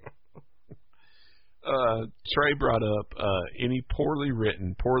 Trey brought up any poorly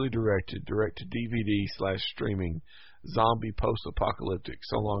written, poorly directed, direct-to-DVD/streaming zombie post-apocalyptic,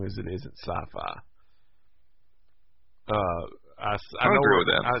 so long as it isn't sci-fi. I agree with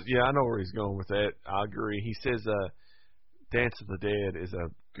that. I know where he's going with that. I agree. He says Dance of the Dead is a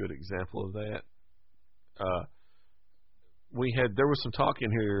good example of that. There was some talk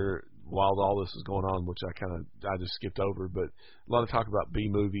in here while all this was going on, which I just skipped over, but a lot of talk about B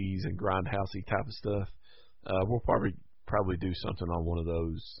movies and grindhousey type of stuff. We'll probably do something on one of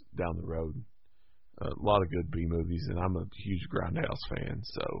those down the road. A lot of good B movies, and I'm a huge Grindhouse fan,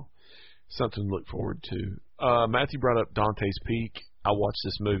 so something to look forward to. Matthew brought up Dante's Peak. I watched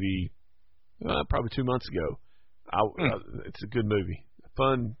this movie probably 2 months ago. It's a good movie,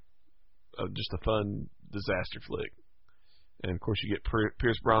 just a fun disaster flick. And, of course, you get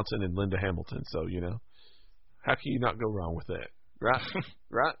Pierce Bronson and Linda Hamilton, so, how can you not go wrong with that? Right?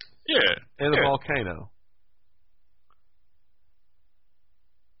 Right? Yeah. And a volcano.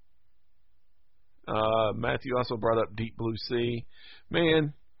 Matthew also brought up Deep Blue Sea.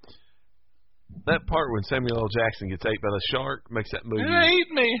 Man, that part when Samuel L. Jackson gets ate by the shark makes that movie... It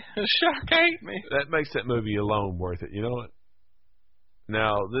ate me. The shark ate me. That makes that movie alone worth it. You know what?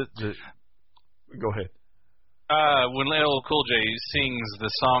 Now, go ahead. When LL Cool J sings the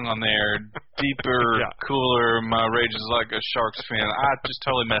song on there, deeper, cooler, my rage is like a shark's fin. I just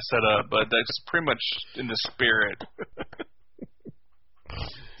totally messed that up, but that's pretty much in the spirit.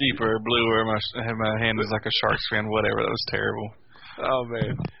 Deeper, bluer, my hand is like a shark's fin, whatever. That was terrible. Oh,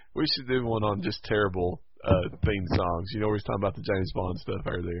 man. We should do one on just terrible theme songs. You know, we're talking about the James Bond stuff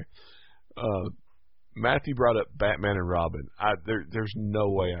earlier. Matthew brought up Batman and Robin. There's no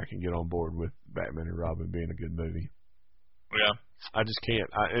way I can get on board with Batman and Robin being a good movie. Yeah. I just can't.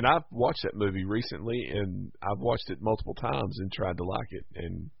 And I've watched that movie recently, and I've watched it multiple times and tried to like it,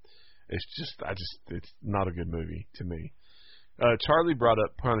 and it's not a good movie to me. Charlie brought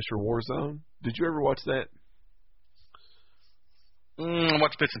up Punisher Warzone. Did you ever watch that? I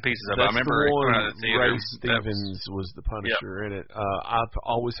watched bits and pieces of it. That's I remember the one Ray Stevens was the Punisher in it. I've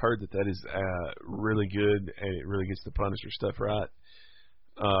always heard that is really good, and it really gets the Punisher stuff right.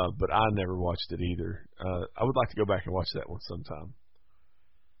 But I never watched it either. I would like to go back and watch that one sometime.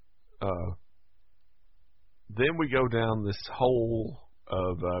 Then we go down this hole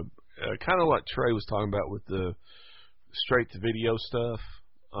of kind of like Trey was talking about with the straight-to-video stuff.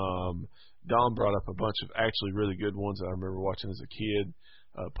 Don brought up a bunch of actually really good ones that I remember watching as a kid.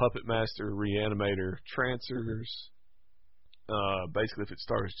 Puppet Master, Reanimator, Trancers. Basically, if it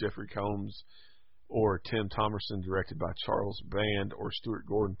stars Jeffrey Combs or Tim Thomerson, directed by Charles Band, or Stuart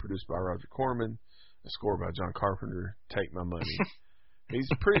Gordon, produced by Roger Corman, a score by John Carpenter, take my money. He's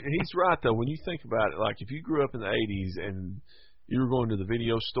right, though. When you think about it, like if you grew up in the 80s and you were going to the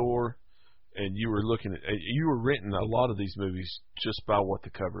video store and you were renting a lot of these movies just by what the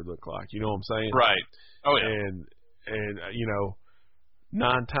cover looked like. You know what I'm saying? Right. Oh, yeah. And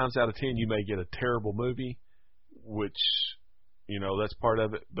 9 times out of 10 you may get a terrible movie, which, that's part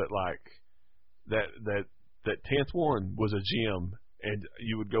of it. But like that 10th one was a gem, and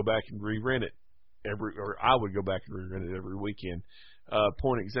you would go back and re-rent it I would go back and re-rent it every weekend.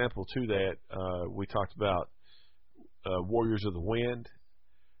 Point example to that, we talked about Warriors of the Wind,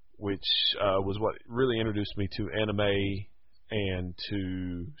 which was what really introduced me to anime and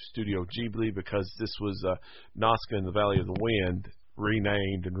to Studio Ghibli, because this was Nazca in the Valley of the Wind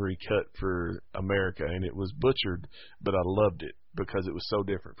renamed and recut for America, and it was butchered, but I loved it because it was so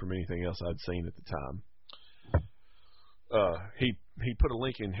different from anything else I'd seen at the time. He put a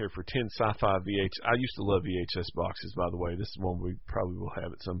link in here for 10 sci-fi I used to love VHS boxes, by the way. This is one we probably will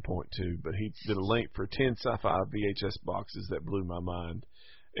have at some point too. But he did a link for 10 sci-fi VHS boxes that blew my mind,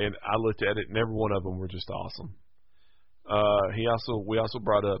 and I looked at it, and every one of them were just awesome. We also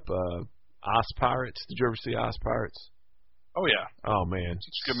brought up Ice Pirates. Did you ever see Ice Pirates? Oh yeah. Oh man,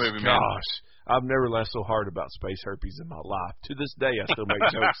 it's a good movie, man. Gosh, I've never laughed so hard about space herpes in my life. To this day, I still make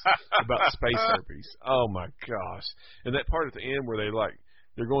jokes about space herpes. Oh my gosh! And that part at the end where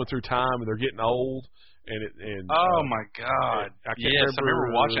they're going through time and they're getting old, oh my God! I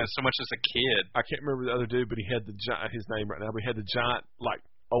remember watching it so much as a kid. I can't remember the other dude, but he had his name right now. But he had the giant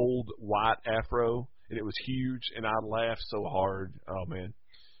old white afro, and it was huge, and I laughed so hard. Oh man,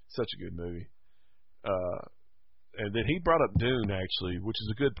 such a good movie. And then he brought up Dune, actually, which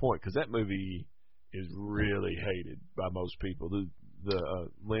is a good point, because that movie is really hated by most people. The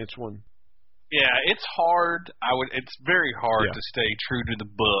Lynch one. Yeah, it's hard. It's very hard to stay true to the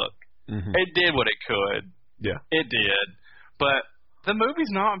book. Mm-hmm. It did what it could. Yeah, it did. But the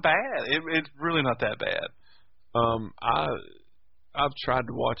movie's not bad. It's really not that bad. I've tried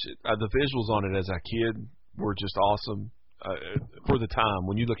to watch it. The visuals on it as a kid were just awesome. For the time,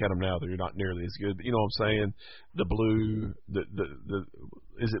 when you look at them now, they're not nearly as good. But you know what I'm saying? The blue, the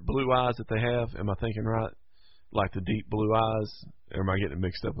is it blue eyes that they have? Am I thinking right? Like the deep blue eyes? Or am I getting it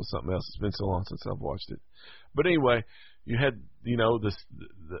mixed up with something else? It's been so long since I've watched it. But anyway, you had all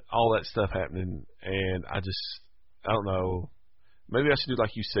that stuff happening, and I don't know. Maybe I should do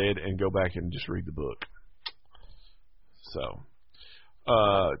like you said and go back and just read the book. So.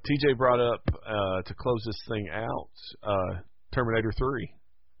 TJ brought up to close this thing out Terminator 3,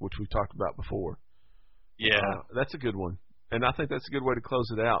 which we've talked about before. Yeah. That's a good one. And I think that's a good way to close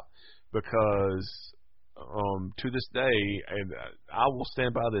it out because to this day, and I will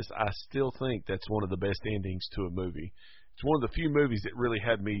stand by this, I still think that's one of the best endings to a movie. It's one of the few movies that really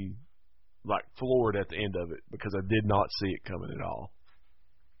had me floored at the end of it because I did not see it coming at all.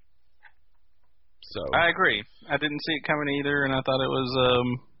 So I agree. I didn't see it coming either, and I thought it was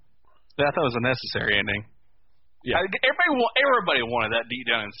a necessary ending. Yeah. Everybody wanted that deep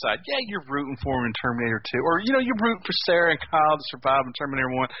down inside. Yeah, you're rooting for him in Terminator 2, or you're rooting for Sarah and Kyle to survive in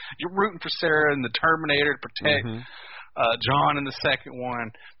Terminator 1. You're rooting for Sarah and the Terminator to protect John in the second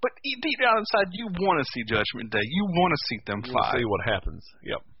one. But deep down inside, you want to see Judgment Day. You want to see them fight. See what happens.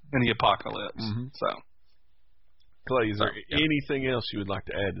 Yep. In the apocalypse. Mm-hmm. So, Clay, is there anything else you would like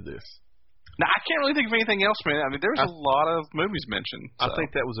to add to this? No, I can't really think of anything else, man. I mean, there's a lot of movies mentioned. So. I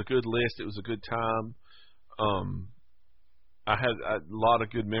think that was a good list. It was a good time. I had a lot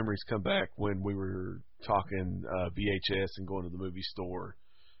of good memories come back when we were talking VHS and going to the movie store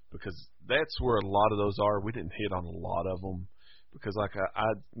because that's where a lot of those are. We didn't hit on a lot of them because, like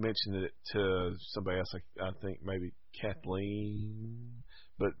I mentioned it to somebody else, I think maybe Kathleen,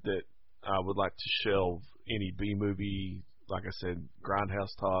 but that I would like to shelve any B movie, like I said,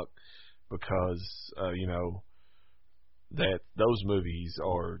 Grindhouse Talk. Because that those movies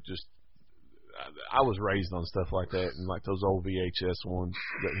are just. I was raised on stuff like that, and like those old VHS ones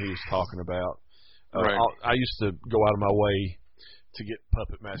that he was talking about. Right. I used to go out of my way to get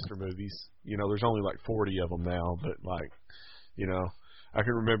Puppet Master movies. There's only 40 of them now, but I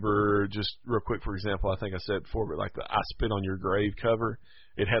can remember just real quick. For example, I think I said before, but the "I Spit on Your Grave" cover,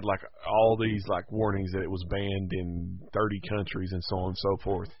 it had all these warnings that it was banned in 30 countries and so on and so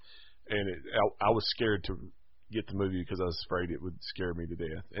forth. And I was scared to get the movie because I was afraid it would scare me to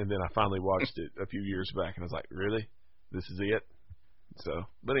death. And then I finally watched it a few years back, and I was like, really? This is it? So,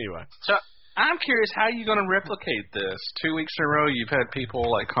 but anyway. So, I'm curious, how are you going to replicate this? 2 weeks in a row, you've had people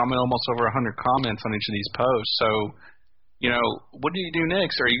comment almost over 100 comments on each of these posts. So, what do you do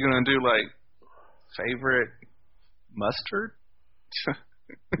next? Are you going to do, favorite mustard?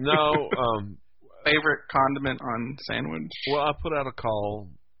 No. Favorite condiment on sandwich? Well, I put out a call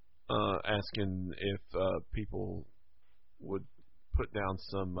asking if people would put down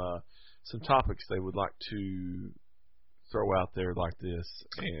some topics they would like to throw out there like this.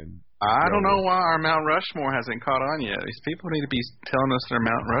 And I don't know why our Mount Rushmore hasn't caught on yet. These people need to be telling us their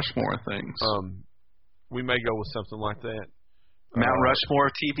Mount Rushmore things. We may go with something like that. Mount Rushmore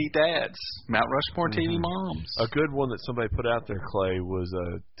TV dads. Mount Rushmore TV moms. A good one that somebody put out there, Clay, was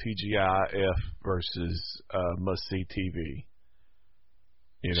TGIF versus must-see TV.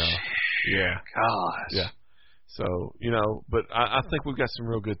 Yeah. Gosh. Yeah. So, but I think we've got some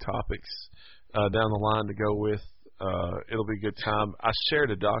real good topics down the line to go with. It'll be a good time. I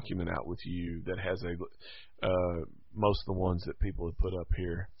shared a document out with you that has most of the ones that people have put up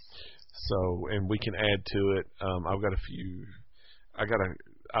here. So, and we can add to it. I've got a few. I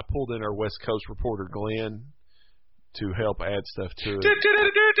pulled in our West Coast reporter Glenn to help add stuff to it.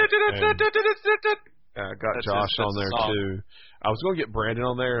 I got Josh on there too. I was going to get Brandon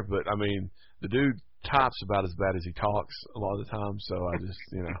on there, but I mean, the dude types about as bad as he talks a lot of the time. So I just,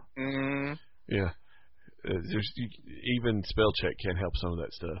 yeah. Even spell check can't help some of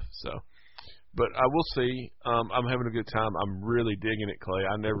that stuff. So, but I will see. I'm having a good time. I'm really digging it, Clay.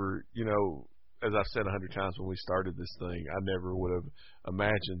 I never, as I've said 100 times when we started this thing, I never would have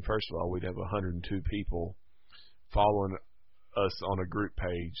imagined. First of all, we'd have 102 people following us on a group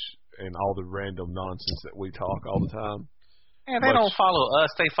page and all the random nonsense that we talk all the time. And they don't follow us;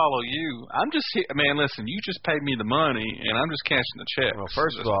 they follow you. I'm just here, man. Listen, you just paid me the money, and I'm just cashing the check. Well,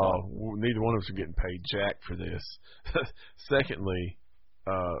 first of all, neither one of us are getting paid jack for this. Secondly,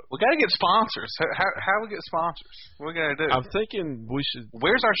 we got to get sponsors. How do we get sponsors? What we got to do? I'm thinking we should.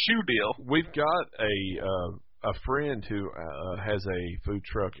 Where's our shoe deal? We've got a friend who has a food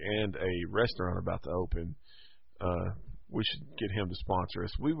truck and a restaurant about to open. We should get him to sponsor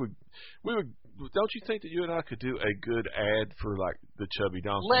us. We would. Don't you think that you and I could do a good ad for like the Chubby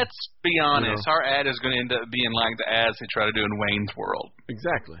Donkey? Let's be honest. Our ad is going to end up being like the ads they try to do in Wayne's World.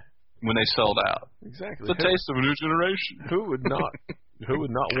 Exactly. When they sold out. Exactly. It's a taste of a new generation. Who would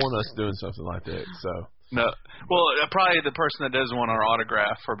not want us doing something like that? So. No. Well, probably the person that doesn't want our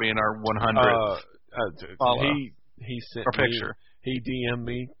autograph for being our 100th. He sent our picture. He DM'd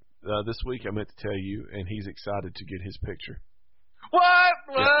me this week. I meant to tell you, and he's excited to get his picture. What?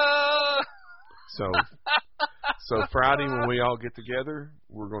 Yep. So Friday when we all get together,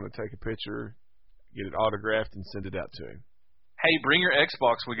 we're going to take a picture, get it autographed, and send it out to him. Hey, bring your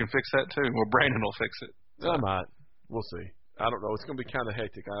Xbox. We can fix that too. Well, Brandon will fix it. I might. We'll see. I don't know. It's going to be kind of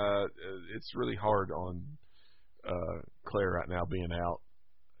hectic. It's really hard on Claire right now being out.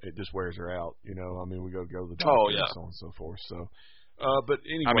 It just wears her out. I mean, we go to the doctor and so on and so forth. So, but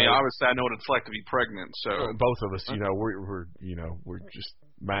anyway, I mean, obviously, I know what it's like to be pregnant. So both of us, we're just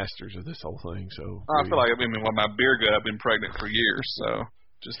masters of this whole thing. So I feel like with my beer gut, I've been pregnant for years. So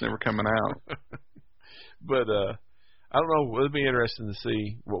just never coming out. But I don't know. It'll be interesting to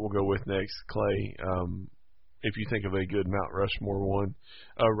see what we'll go with next, Clay. If you think of a good Mount Rushmore one,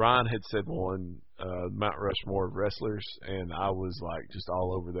 Ryan had said one, Mount Rushmore of wrestlers, and I was like just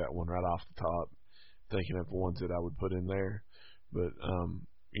all over that one right off the top, thinking of the ones that I would put in there. But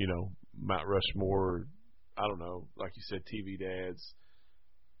Mount Rushmore, I don't know, like you said, TV dads,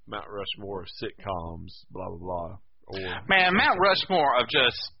 Mount Rushmore of sitcoms, blah blah blah. Or Mount Rushmore of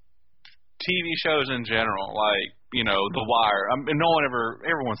just TV shows in general, like The Wire.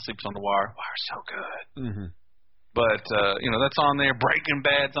 Everyone sleeps on The Wire. Wire's so good. Mm-hmm. But that's on there. Breaking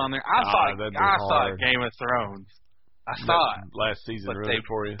Bad's on there. I thought Game of Thrones. I thought last season, but really they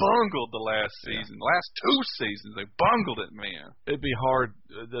for you. bungled the last season. The last 2 seasons, they bungled it, man. It'd be hard.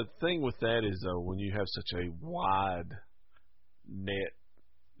 The thing with that is though, when you have such a wide net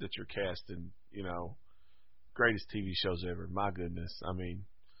that you're casting, greatest TV shows ever. My goodness, I mean,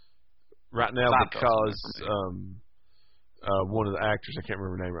 right now because one of the actors, I can't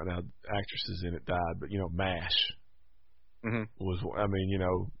remember her name right now, the actresses in it died, but MASH was. I mean,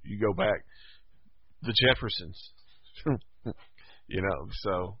 you go back, the Jeffersons. So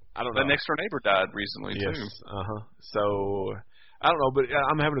I don't know. The next door neighbor died recently too. So I don't know, but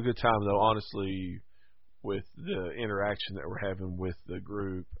I'm having a good time though, honestly, with the interaction that we're having with the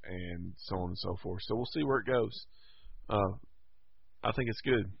group and so on and so forth. So we'll see where it goes. I think it's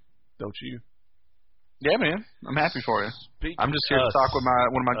good, don't you? Yeah, man. I'm happy for you. I'm just here to talk with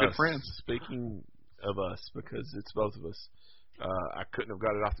one of my good friends. Speaking of us, because it's both of us, I couldn't have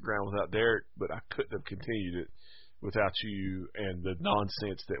got it off the ground without Derek, but I couldn't have continued it without you and the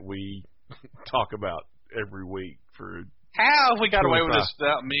nonsense that we talk about every week for. How have we got away with this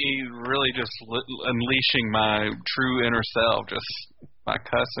without me really just unleashing my true inner self, just by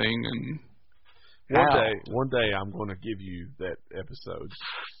cussing and. One day I'm going to give you that episode.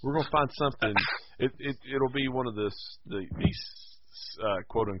 We're going to find something. It'll be one of these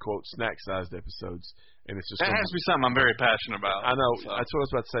quote unquote snack sized episodes, and it's just that has to be something I'm very passionate about. I know. So. That's what I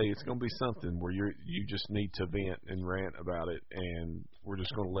was about to say. It's going to be something where you just need to vent and rant about it, and we're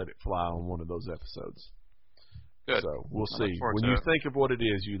just going to let it fly on one of those episodes. Good. So we'll see. When you think of what it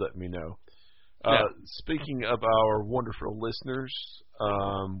is, you let me know. Speaking of our wonderful listeners,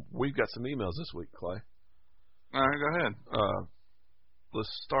 we've got some emails this week, Clay. All right, go ahead. Let's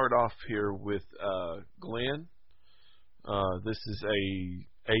start off here with Glenn. This is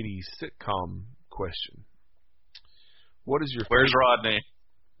a 80s sitcom question. What is your Where's favorite? Rodney?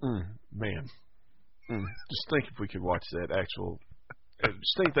 Man. Just think if we could watch that actual.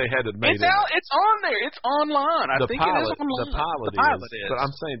 Just think they had to made It's out. It's on there. It's online. I think pilot, it is online. The pilot is. But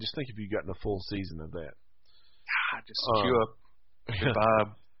I'm saying, just think if you gotten a full season of that. God, just cue up. Goodbye.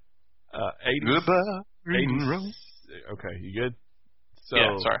 80s. Goodbye. 80s. Okay, you good? So,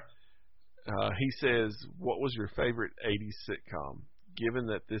 yeah, sorry. He says, what was your favorite 80s sitcom? Given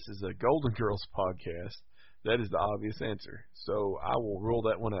that this is a Golden Girls podcast, that is the obvious answer. So I will rule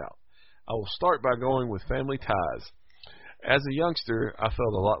that one out. I will start by going with Family Ties. As a youngster, I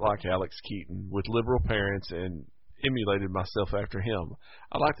felt a lot like Alex Keaton, with liberal parents, and emulated myself after him.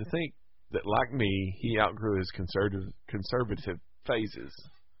 I like to think that, like me, he outgrew his conservative phases.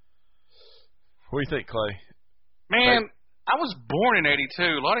 What do you think, Clay? Man, I was born in 82.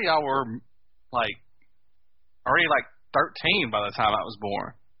 A lot of y'all were, already 13 by the time I was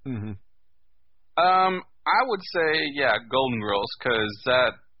born. Mm-hmm. I would say, Golden Girls, because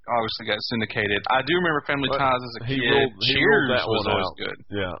that obviously got syndicated. I do remember Family Ties as a kid. Cheers that was one always out. good.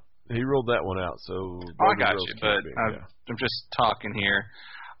 Yeah, he ruled that one out. So I got you, but I'm just talking here.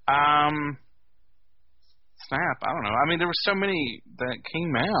 Snap, I don't know. I mean, there were so many that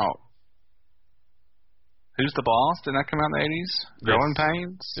came out. Who's the Boss? Didn't that come out in the 80s? Yes. Growing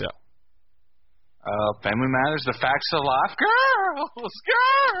Pains? Yeah. Family Matters, The Facts of Life. Girls!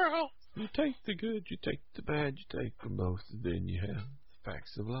 You take the good, you take the bad, you take them both, and then you have The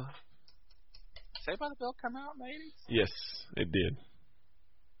Facts of Life. Saved by the Bell come out in the 80s? Yes, it did.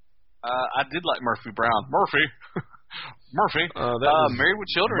 I did like Murphy Brown. Murphy. Married with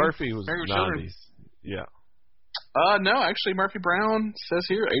Children. Murphy was Married with 90s. Children. Yeah. No, actually, Murphy Brown says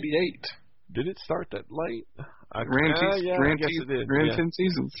here 88. Did it start that late? I guess it did. Ran yeah. 10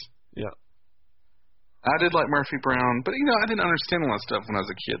 seasons. Yeah. I did like Murphy Brown, but I didn't understand a lot of stuff when I was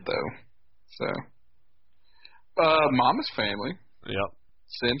a kid, though. So, Mama's Family. Yep.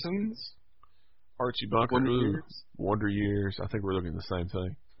 Simpsons. Archie Bunker. Wonder Years. I think we're looking at the same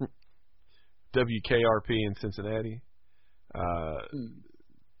thing. WKRP in Cincinnati.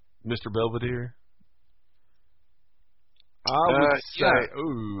 Mr. Belvedere. I would say,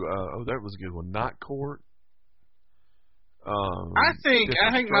 that was a good one. Not Court. I think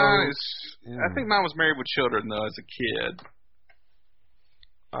mine was Married with Children though as a kid.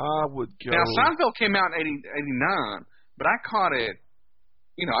 I would go. Now Seinfeld came out in 89, but I caught it.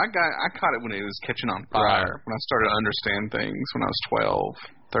 I caught it when it was catching on fire. Right. When I started to understand things when I was 12,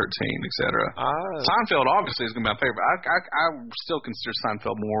 13, etc. Seinfeld obviously is going to be my favorite. I still consider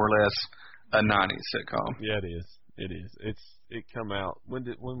Seinfeld more or less a 90s sitcom. Yeah, it is. It is. It come out. When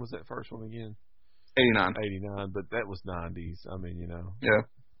was that first one again? 89. 89, but that was 90s. I mean, Yeah.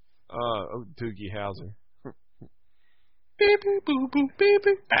 Doogie Howser. Beep, beep, boop, boop, beep,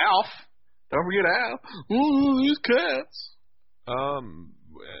 beep. Alf. Don't forget Alf. Ooh, these cats.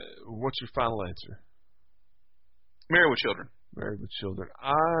 What's your final answer? Married with Children. Married with Children.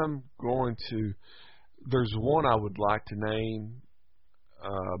 I'm going to. There's one I would like to name,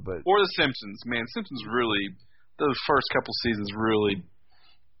 but or The Simpsons. Man, Simpsons really. Those first couple seasons really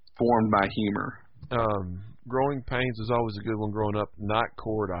formed my humor. Growing Pains was always a good one growing up. Not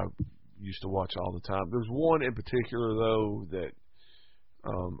Court, I used to watch all the time. There's one in particular, though, that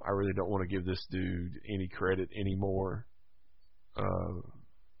I really don't want to give this dude any credit anymore.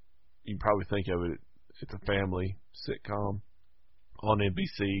 You can probably think of it. It's a family sitcom on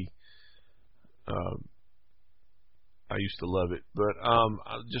NBC. I used to love it, but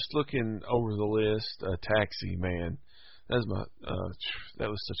just looking over the list, Taxi, man, that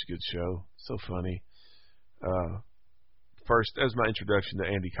was such a good show, so funny. First, that was my introduction to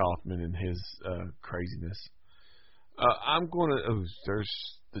Andy Kaufman and his craziness. I'm gonna. There's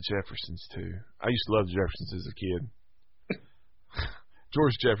the Jeffersons too. I used to love the Jeffersons as a kid.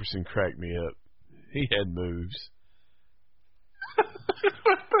 George Jefferson cracked me up. He had moves.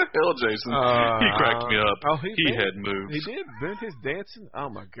 What the hell, Jason? He cracked me up. He had moves. He did. Then his dancing. Oh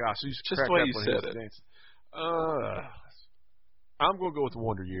my gosh! He used to just crack the way up you when said he was it. Dancing. I'm gonna go with the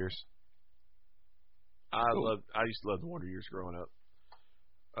Wonder Years. Cool. I used to love the Wonder Years growing up.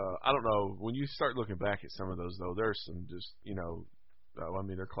 I don't know, when you start looking back at some of those though, there's some just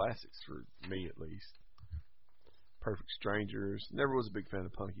they're classics for me at least. Perfect Strangers. Never was a big fan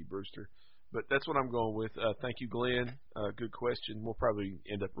of Punky Brewster, but that's what I'm going with. Thank you, Glenn. Good question. We'll probably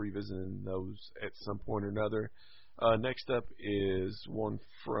end up revisiting those at some point or another. Next up is one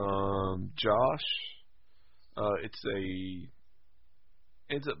from Josh.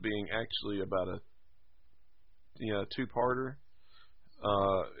 Ends up being actually about a two-parter.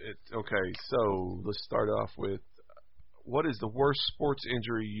 Okay, so let's start off with, what is the worst sports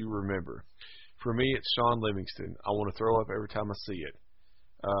injury you remember? For me, it's Sean Livingston. I want to throw up every time I see it.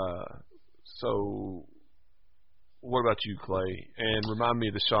 So, what about you, Clay? And remind me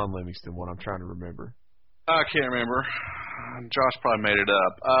of the Sean Livingston one. I'm trying to remember. I can't remember. Josh probably made it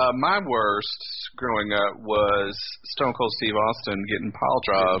up. My worst growing up was Stone Cold Steve Austin getting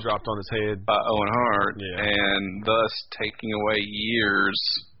pile Dropped on his head by Owen Hart, yeah. and thus taking away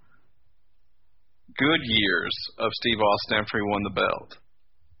good years of Steve Austin after he won the belt.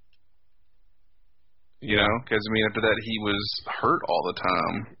 You know, because after that he was hurt all the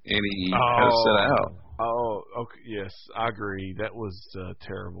time, and he had to sit out. Oh, okay, yes, I agree. That was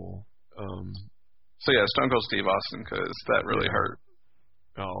terrible. So yeah, Stone Cold Steve Austin, because that really hurt.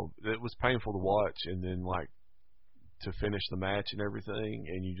 Oh, it was painful to watch, and then to finish the match and everything,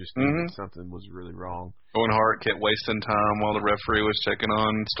 and you just knew that something was really wrong. Owen Hart kept wasting time while the referee was checking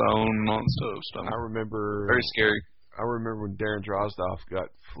on Stone and all that stuff. I remember very scary. I remember when Darren Drozdoff got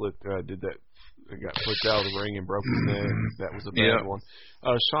flipped, got flipped out of the ring and broke his neck. That was a bad one.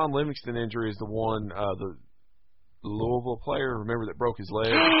 Sean Livingston injury is the one, the Louisville player, remember, that broke his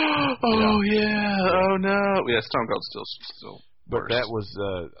leg? Oh no. Yeah, Stone Cold still but worse. That was,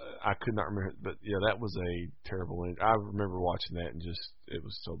 I could not remember, but yeah, that was a terrible injury. I remember watching that and it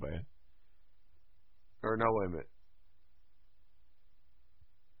was so bad. Or no, wait a minute.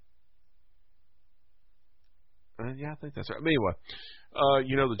 Yeah, I think that's right. But anyway,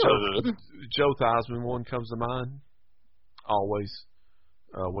 the Joe Theismann one comes to mind. Always.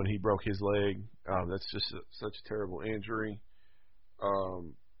 When he broke his leg. That's just such a terrible injury.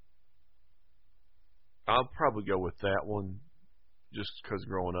 I'll probably go with that one, just because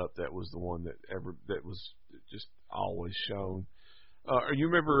growing up, that was the one that was just always shown. You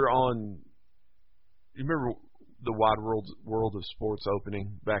remember the Wide World of Sports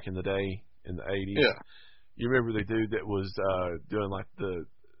opening back in the day in the 80s? Yeah. You remember the dude that was doing like the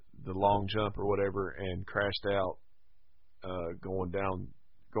long jump or whatever and crashed out going down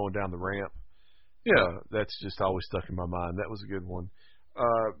the ramp? Yeah. That's just always stuck in my mind. That was a good one.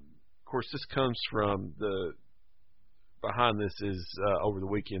 Of course, this comes from behind this is over the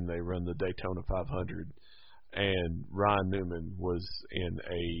weekend they run the Daytona 500, and Ryan Newman was in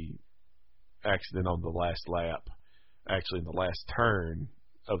a accident on the last lap, actually in the last turn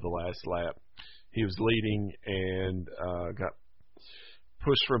of the last lap. He was leading and got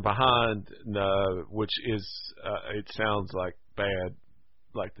pushed from behind, which is, it sounds like bad,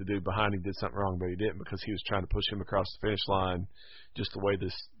 like the dude behind him did something wrong, but he didn't, because he was trying to push him across the finish line, just the way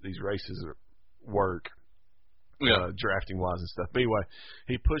these races work, drafting wise and stuff. But anyway,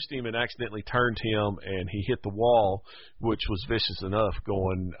 he pushed him and accidentally turned him, and he hit the wall, which was vicious enough,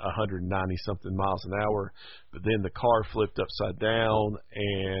 going 190 something miles an hour. But then the car flipped upside down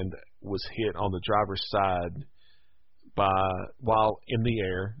and was hit on the driver's side while in the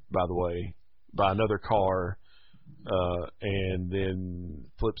air, by the way, by another car, and then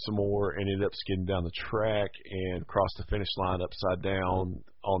flipped some more and ended up skidding down the track and crossed the finish line upside down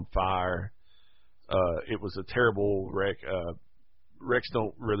on fire. It was a terrible wreck. Wrecks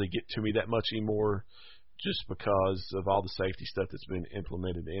don't really get to me that much anymore, just because of all the safety stuff that's been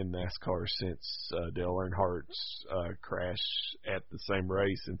implemented in NASCAR since Dale Earnhardt's crash at the same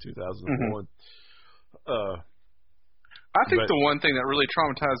race in 2001. I think the one thing that really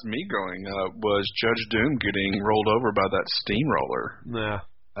traumatized me growing up was Judge Doom getting rolled over by that steamroller. Nah.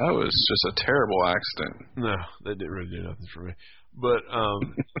 That was just a terrible accident. No, that didn't really do nothing for me. But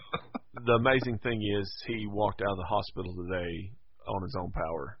the amazing thing is he walked out of the hospital today on his own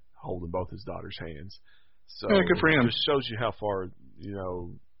power, holding both his daughter's hands. So yeah, good for him. It just shows you how far,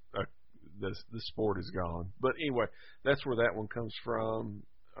 the sport has gone. But anyway, that's where that one comes from.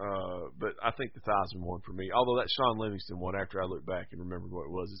 But I think the Theismann one for me, although that Sean Livingston one, after I look back and remembered what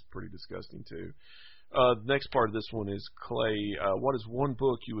it was, is pretty disgusting too. The next part of this one is, Clay, what is one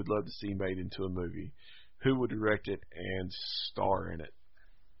book you would love to see made into a movie? Who would direct it and star in it?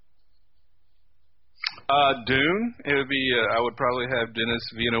 Dune. It would be. I would probably have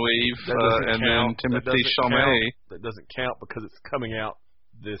Denis Villeneuve and then Timothée Chalamet. That doesn't count because it's coming out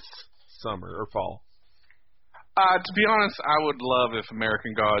this summer or fall. To be honest, I would love if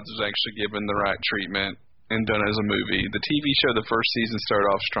American Gods was actually given the right treatment and done as a movie. The TV show, the first season started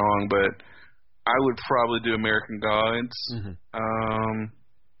off strong, but I would probably do American Gods. Mm-hmm.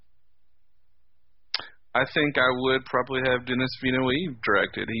 I think I would probably have Denis Villeneuve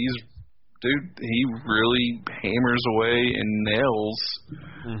directed. He really hammers away and nails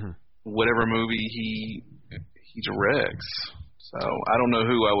whatever movie he directs. So I don't know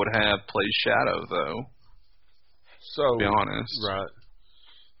who I would have play Shadow, though. So, to be honest. Right.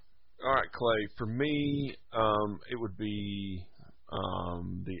 All right, Clay. For me, it would be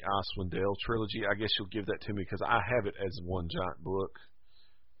the Icewind Dale trilogy. I guess you'll give that to me because I have it as one giant book,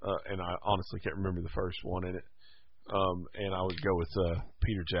 and I honestly can't remember the first one in it. And I would go with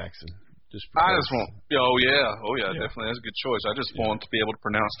Peter Jackson. Just because, I just want. Yeah, definitely. That's a good choice. I just want to be able to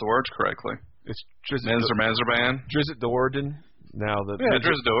pronounce the words correctly. It's Drizzt Do'Urden. Drizzt Do'Urden. Now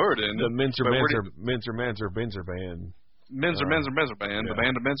Drizzt Do'Urden. The Minzer Benzer band. Minzer band. The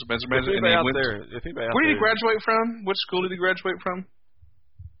band of Minzer. If anybody out there, where did he graduate from? Which school did he graduate from?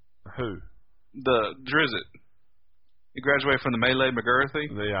 Who? The Drizzt. He graduated from the Melee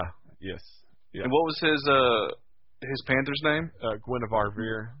McGurthy. Yeah. Yes. Yeah. And what was his Panther's name? Guinevere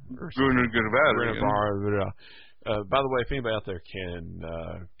Veer. Guinevere. By the way, if anybody out there can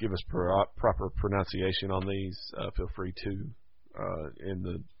give us proper pronunciation on these, feel free to.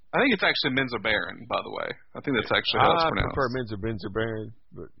 I think it's actually Minzer Baron, by the way. I think that's actually how it's pronounced. I prefer Minzer Baron,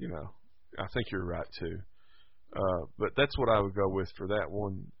 but I think you're right too. But that's what I would go with for that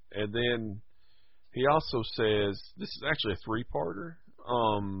one. And then he also says this is actually a three-parter.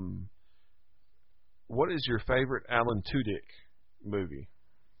 What is your favorite Alan Tudyk movie?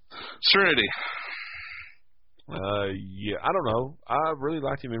 Serenity. Yeah, I don't know. I really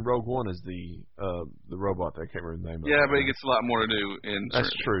liked him in Rogue One as the robot. I can't remember the name of it. Yeah, but he gets a lot more to do in That's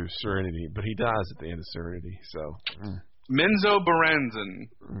Serenity. true, Serenity. But he dies at the end of Serenity, so. Menzo Baranzan.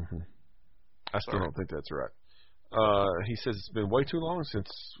 Mm-hmm. I still don't think that's right. He says it's been way too long since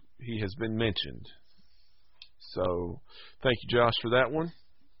he has been mentioned. So, thank you, Josh, for that one.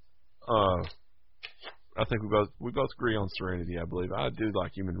 I think we both agree on Serenity, I believe. I do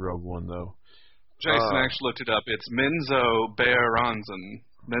like him in Rogue One, though. Jason actually looked it up. It's Menzo Baranzan.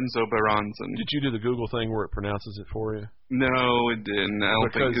 Menzo Baranzan. Did you do the Google thing where it pronounces it for you? No, it didn't. I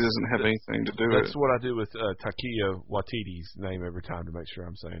don't think it doesn't have anything to do with it. That's what I do with Taika Waititi's name every time to make sure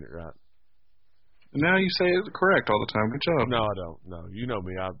I'm saying it right. Now you say it correct all the time. Good job. No, I don't. No, you know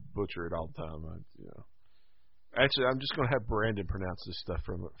me. I butcher it all the time. Actually, I'm just going to have Brandon pronounce this stuff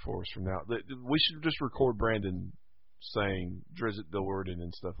for us from now. We should just record Brandon saying Drizzt Do'Urden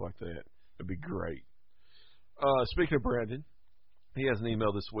and stuff like that. It'd be great. Speaking of Brandon, he has an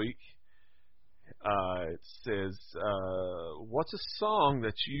email this week. It says, what's a song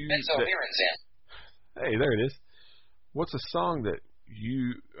that you... Hey, there it is. What's a song that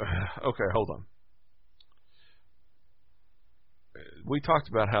you... Okay, hold on. We talked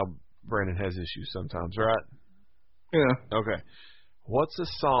about how Brandon has issues sometimes, right? Yeah. Okay. What's a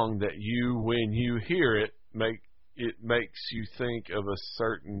song that you, when you hear it, makes you think of a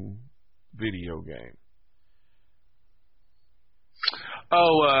certain video game?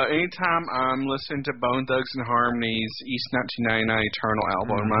 Anytime I'm listening to Bone Thugs and Harmony's East 1999 Eternal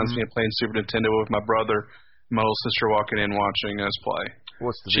album, it reminds me of playing Super Nintendo with my brother, my little sister walking in watching us play.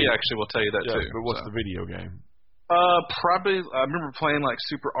 She actually will tell you that too. But what's the video game? Probably, I remember playing like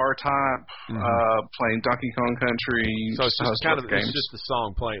Super R-Type, playing Donkey Kong Country. So it's just kind of it's just the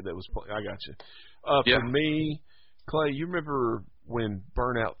song playing that was playing. I got you. For me, Clay, you remember when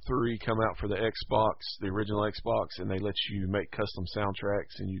Burnout 3 come out for the Xbox, the original Xbox, and they let you make custom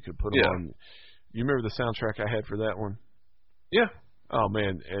soundtracks and you could put them on. You remember the soundtrack I had for that one? Yeah. Oh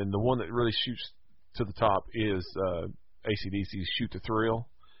man, and the one that really shoots to the top is AC/DC's "Shoot the Thrill."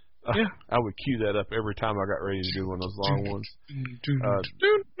 Yeah. I would cue that up every time I got ready to do one of those long ones.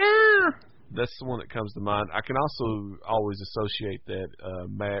 That's the one that comes to mind. I can also always associate that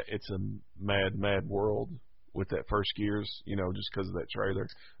it's a mad world with that first Gears, just because of that trailer.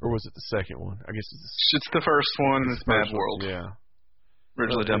 Or was it the second one? I guess it's the first one. It's Mad World. Yeah.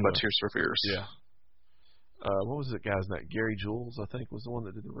 Originally done by Tears for Fears. Yeah. What was it guy's name? Gary Jules, I think, was the one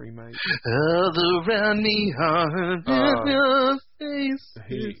that did the remake. All around me are your face.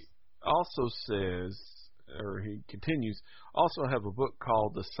 He also says, or he continues, also have a book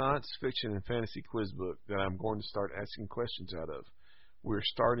called The Science Fiction and Fantasy Quiz Book that I'm going to start asking questions out of. We're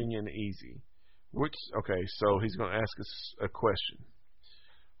starting in easy. So he's going to ask us a question.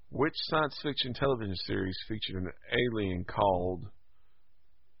 Which science fiction television series featured an alien called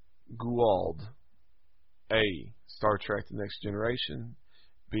Goa'uld? A. Star Trek The Next Generation.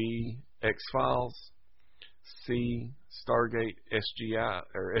 B. X-Files. C. Stargate SGI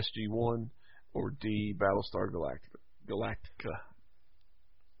or SG-1. Or D. Battlestar Galactica.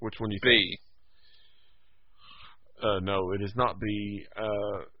 Which one do you think? B. No, it is not B.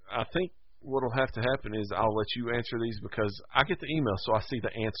 I think what'll have to happen is I'll let you answer these because I get the email, so I see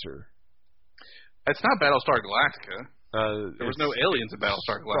the answer. It's not Battlestar Galactica. There was no aliens in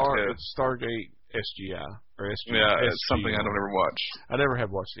Battlestar Galactica. Stargate SGI or SG. Yeah, SG. it's something I don't ever watch. I never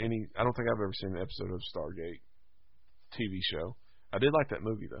have watched any. I don't think I've ever seen an episode of Stargate TV show. I did like that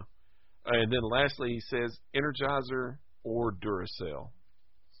movie though. And then lastly, he says Energizer or Duracell.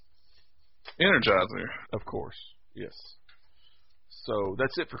 Energizer. Of course, yes. So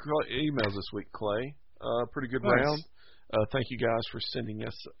that's it for emails this week, Clay. Pretty good round. Thank you guys for sending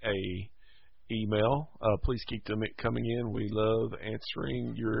us a email. Please keep them coming in. We love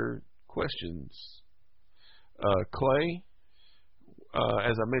answering your questions. Clay,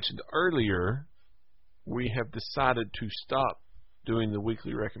 as I mentioned earlier, we have decided to stop doing the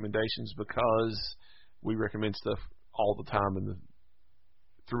weekly recommendations because we recommend stuff all the time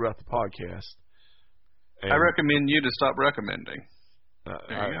throughout the podcast. And I recommend you to stop recommending.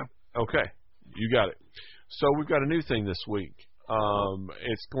 There you go. Okay, you got it. So we've got a new thing this week.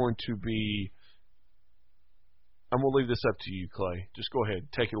 It's going to be... I'm going to leave this up to you, Clay. Just go ahead.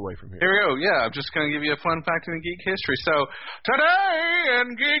 Take it away from here. Here we go. Yeah, I'm just going to give you a fun fact in geek history. So, today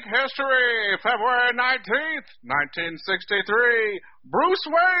in geek history, February 19th, 1963, Bruce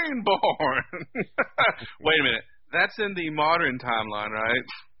Wayne born. Wait a minute. That's in the modern timeline, right?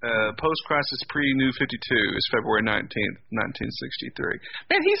 Post-crisis pre-New 52 is February 19th,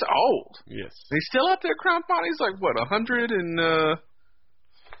 1963. Man, he's old. Yes. He's still out there crime fighting. He's like, what, 100 and...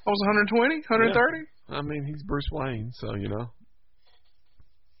 what was 120? 130? Yeah. I mean, he's Bruce Wayne, so, you know.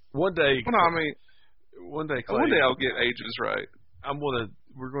 One day... Well, no, I mean... One day, Clay... One day I'll get ages right.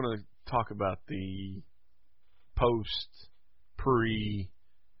 We're going to talk about the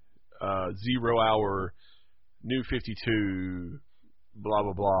post-pre-0-hour New 52, blah,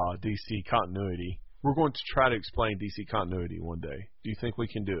 blah, blah, DC continuity. We're going to try to explain DC continuity one day. Do you think we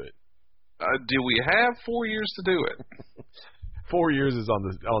can do it? Do we have 4 years to do it? 4 years is on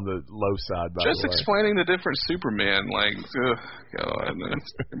the low side, by Just the way. explaining the different Superman, like, ugh, God.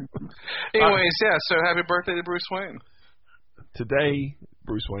 Anyways, yeah, so happy birthday to Bruce Wayne. Today,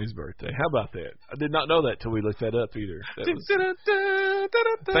 Bruce Wayne's birthday. How about that? I did not know that till we looked that up either. Thank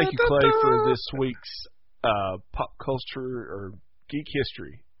you, Clay, for this week's pop culture or geek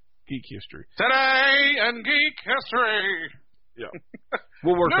history. Geek history. Today in geek history. Yeah.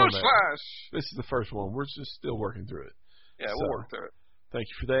 We'll work on that. Newsflash. This is the first one. We're just still working through it. Yeah, we'll work through it. Thank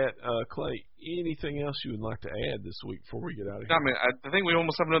you for that. Clay, anything else you would like to add this week before we get out of here? I mean, I think we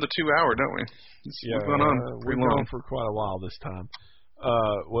almost have another 2 hour, don't we? We've gone on for quite a while this time.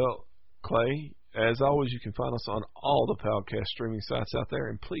 Well, Clay, as always, you can find us on all the podcast streaming sites out there,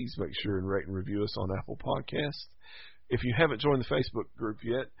 and please make sure and rate and review us on Apple Podcasts. If you haven't joined the Facebook group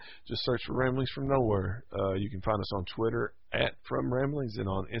yet, just search for Ramblings from Nowhere. You can find us on Twitter @From Ramblings, and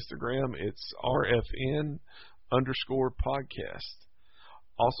on Instagram, it's RFN_podcast.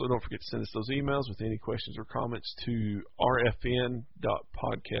 Also, don't forget to send us those emails with any questions or comments to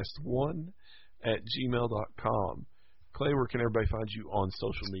rfn.podcast1@gmail.com. Clay, where can everybody find you on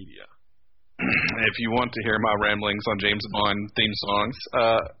social media? If you want to hear my ramblings on James Bond theme songs,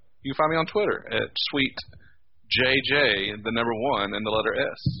 you can find me on Twitter @SweetJJ, the number 1 and the letter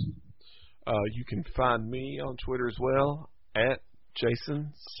S. You can find me on Twitter as well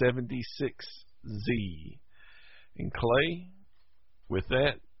 @Jason76Z. And Clay, with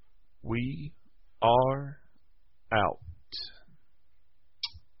that, we are out.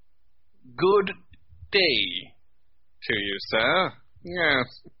 Good day to you, sir.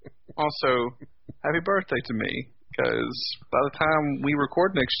 Yes. Also, happy birthday to me, because by the time we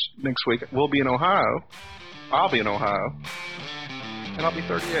record next week, we'll be in Ohio. I'll be in Ohio. And I'll be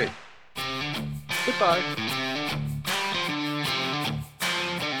 38. Goodbye.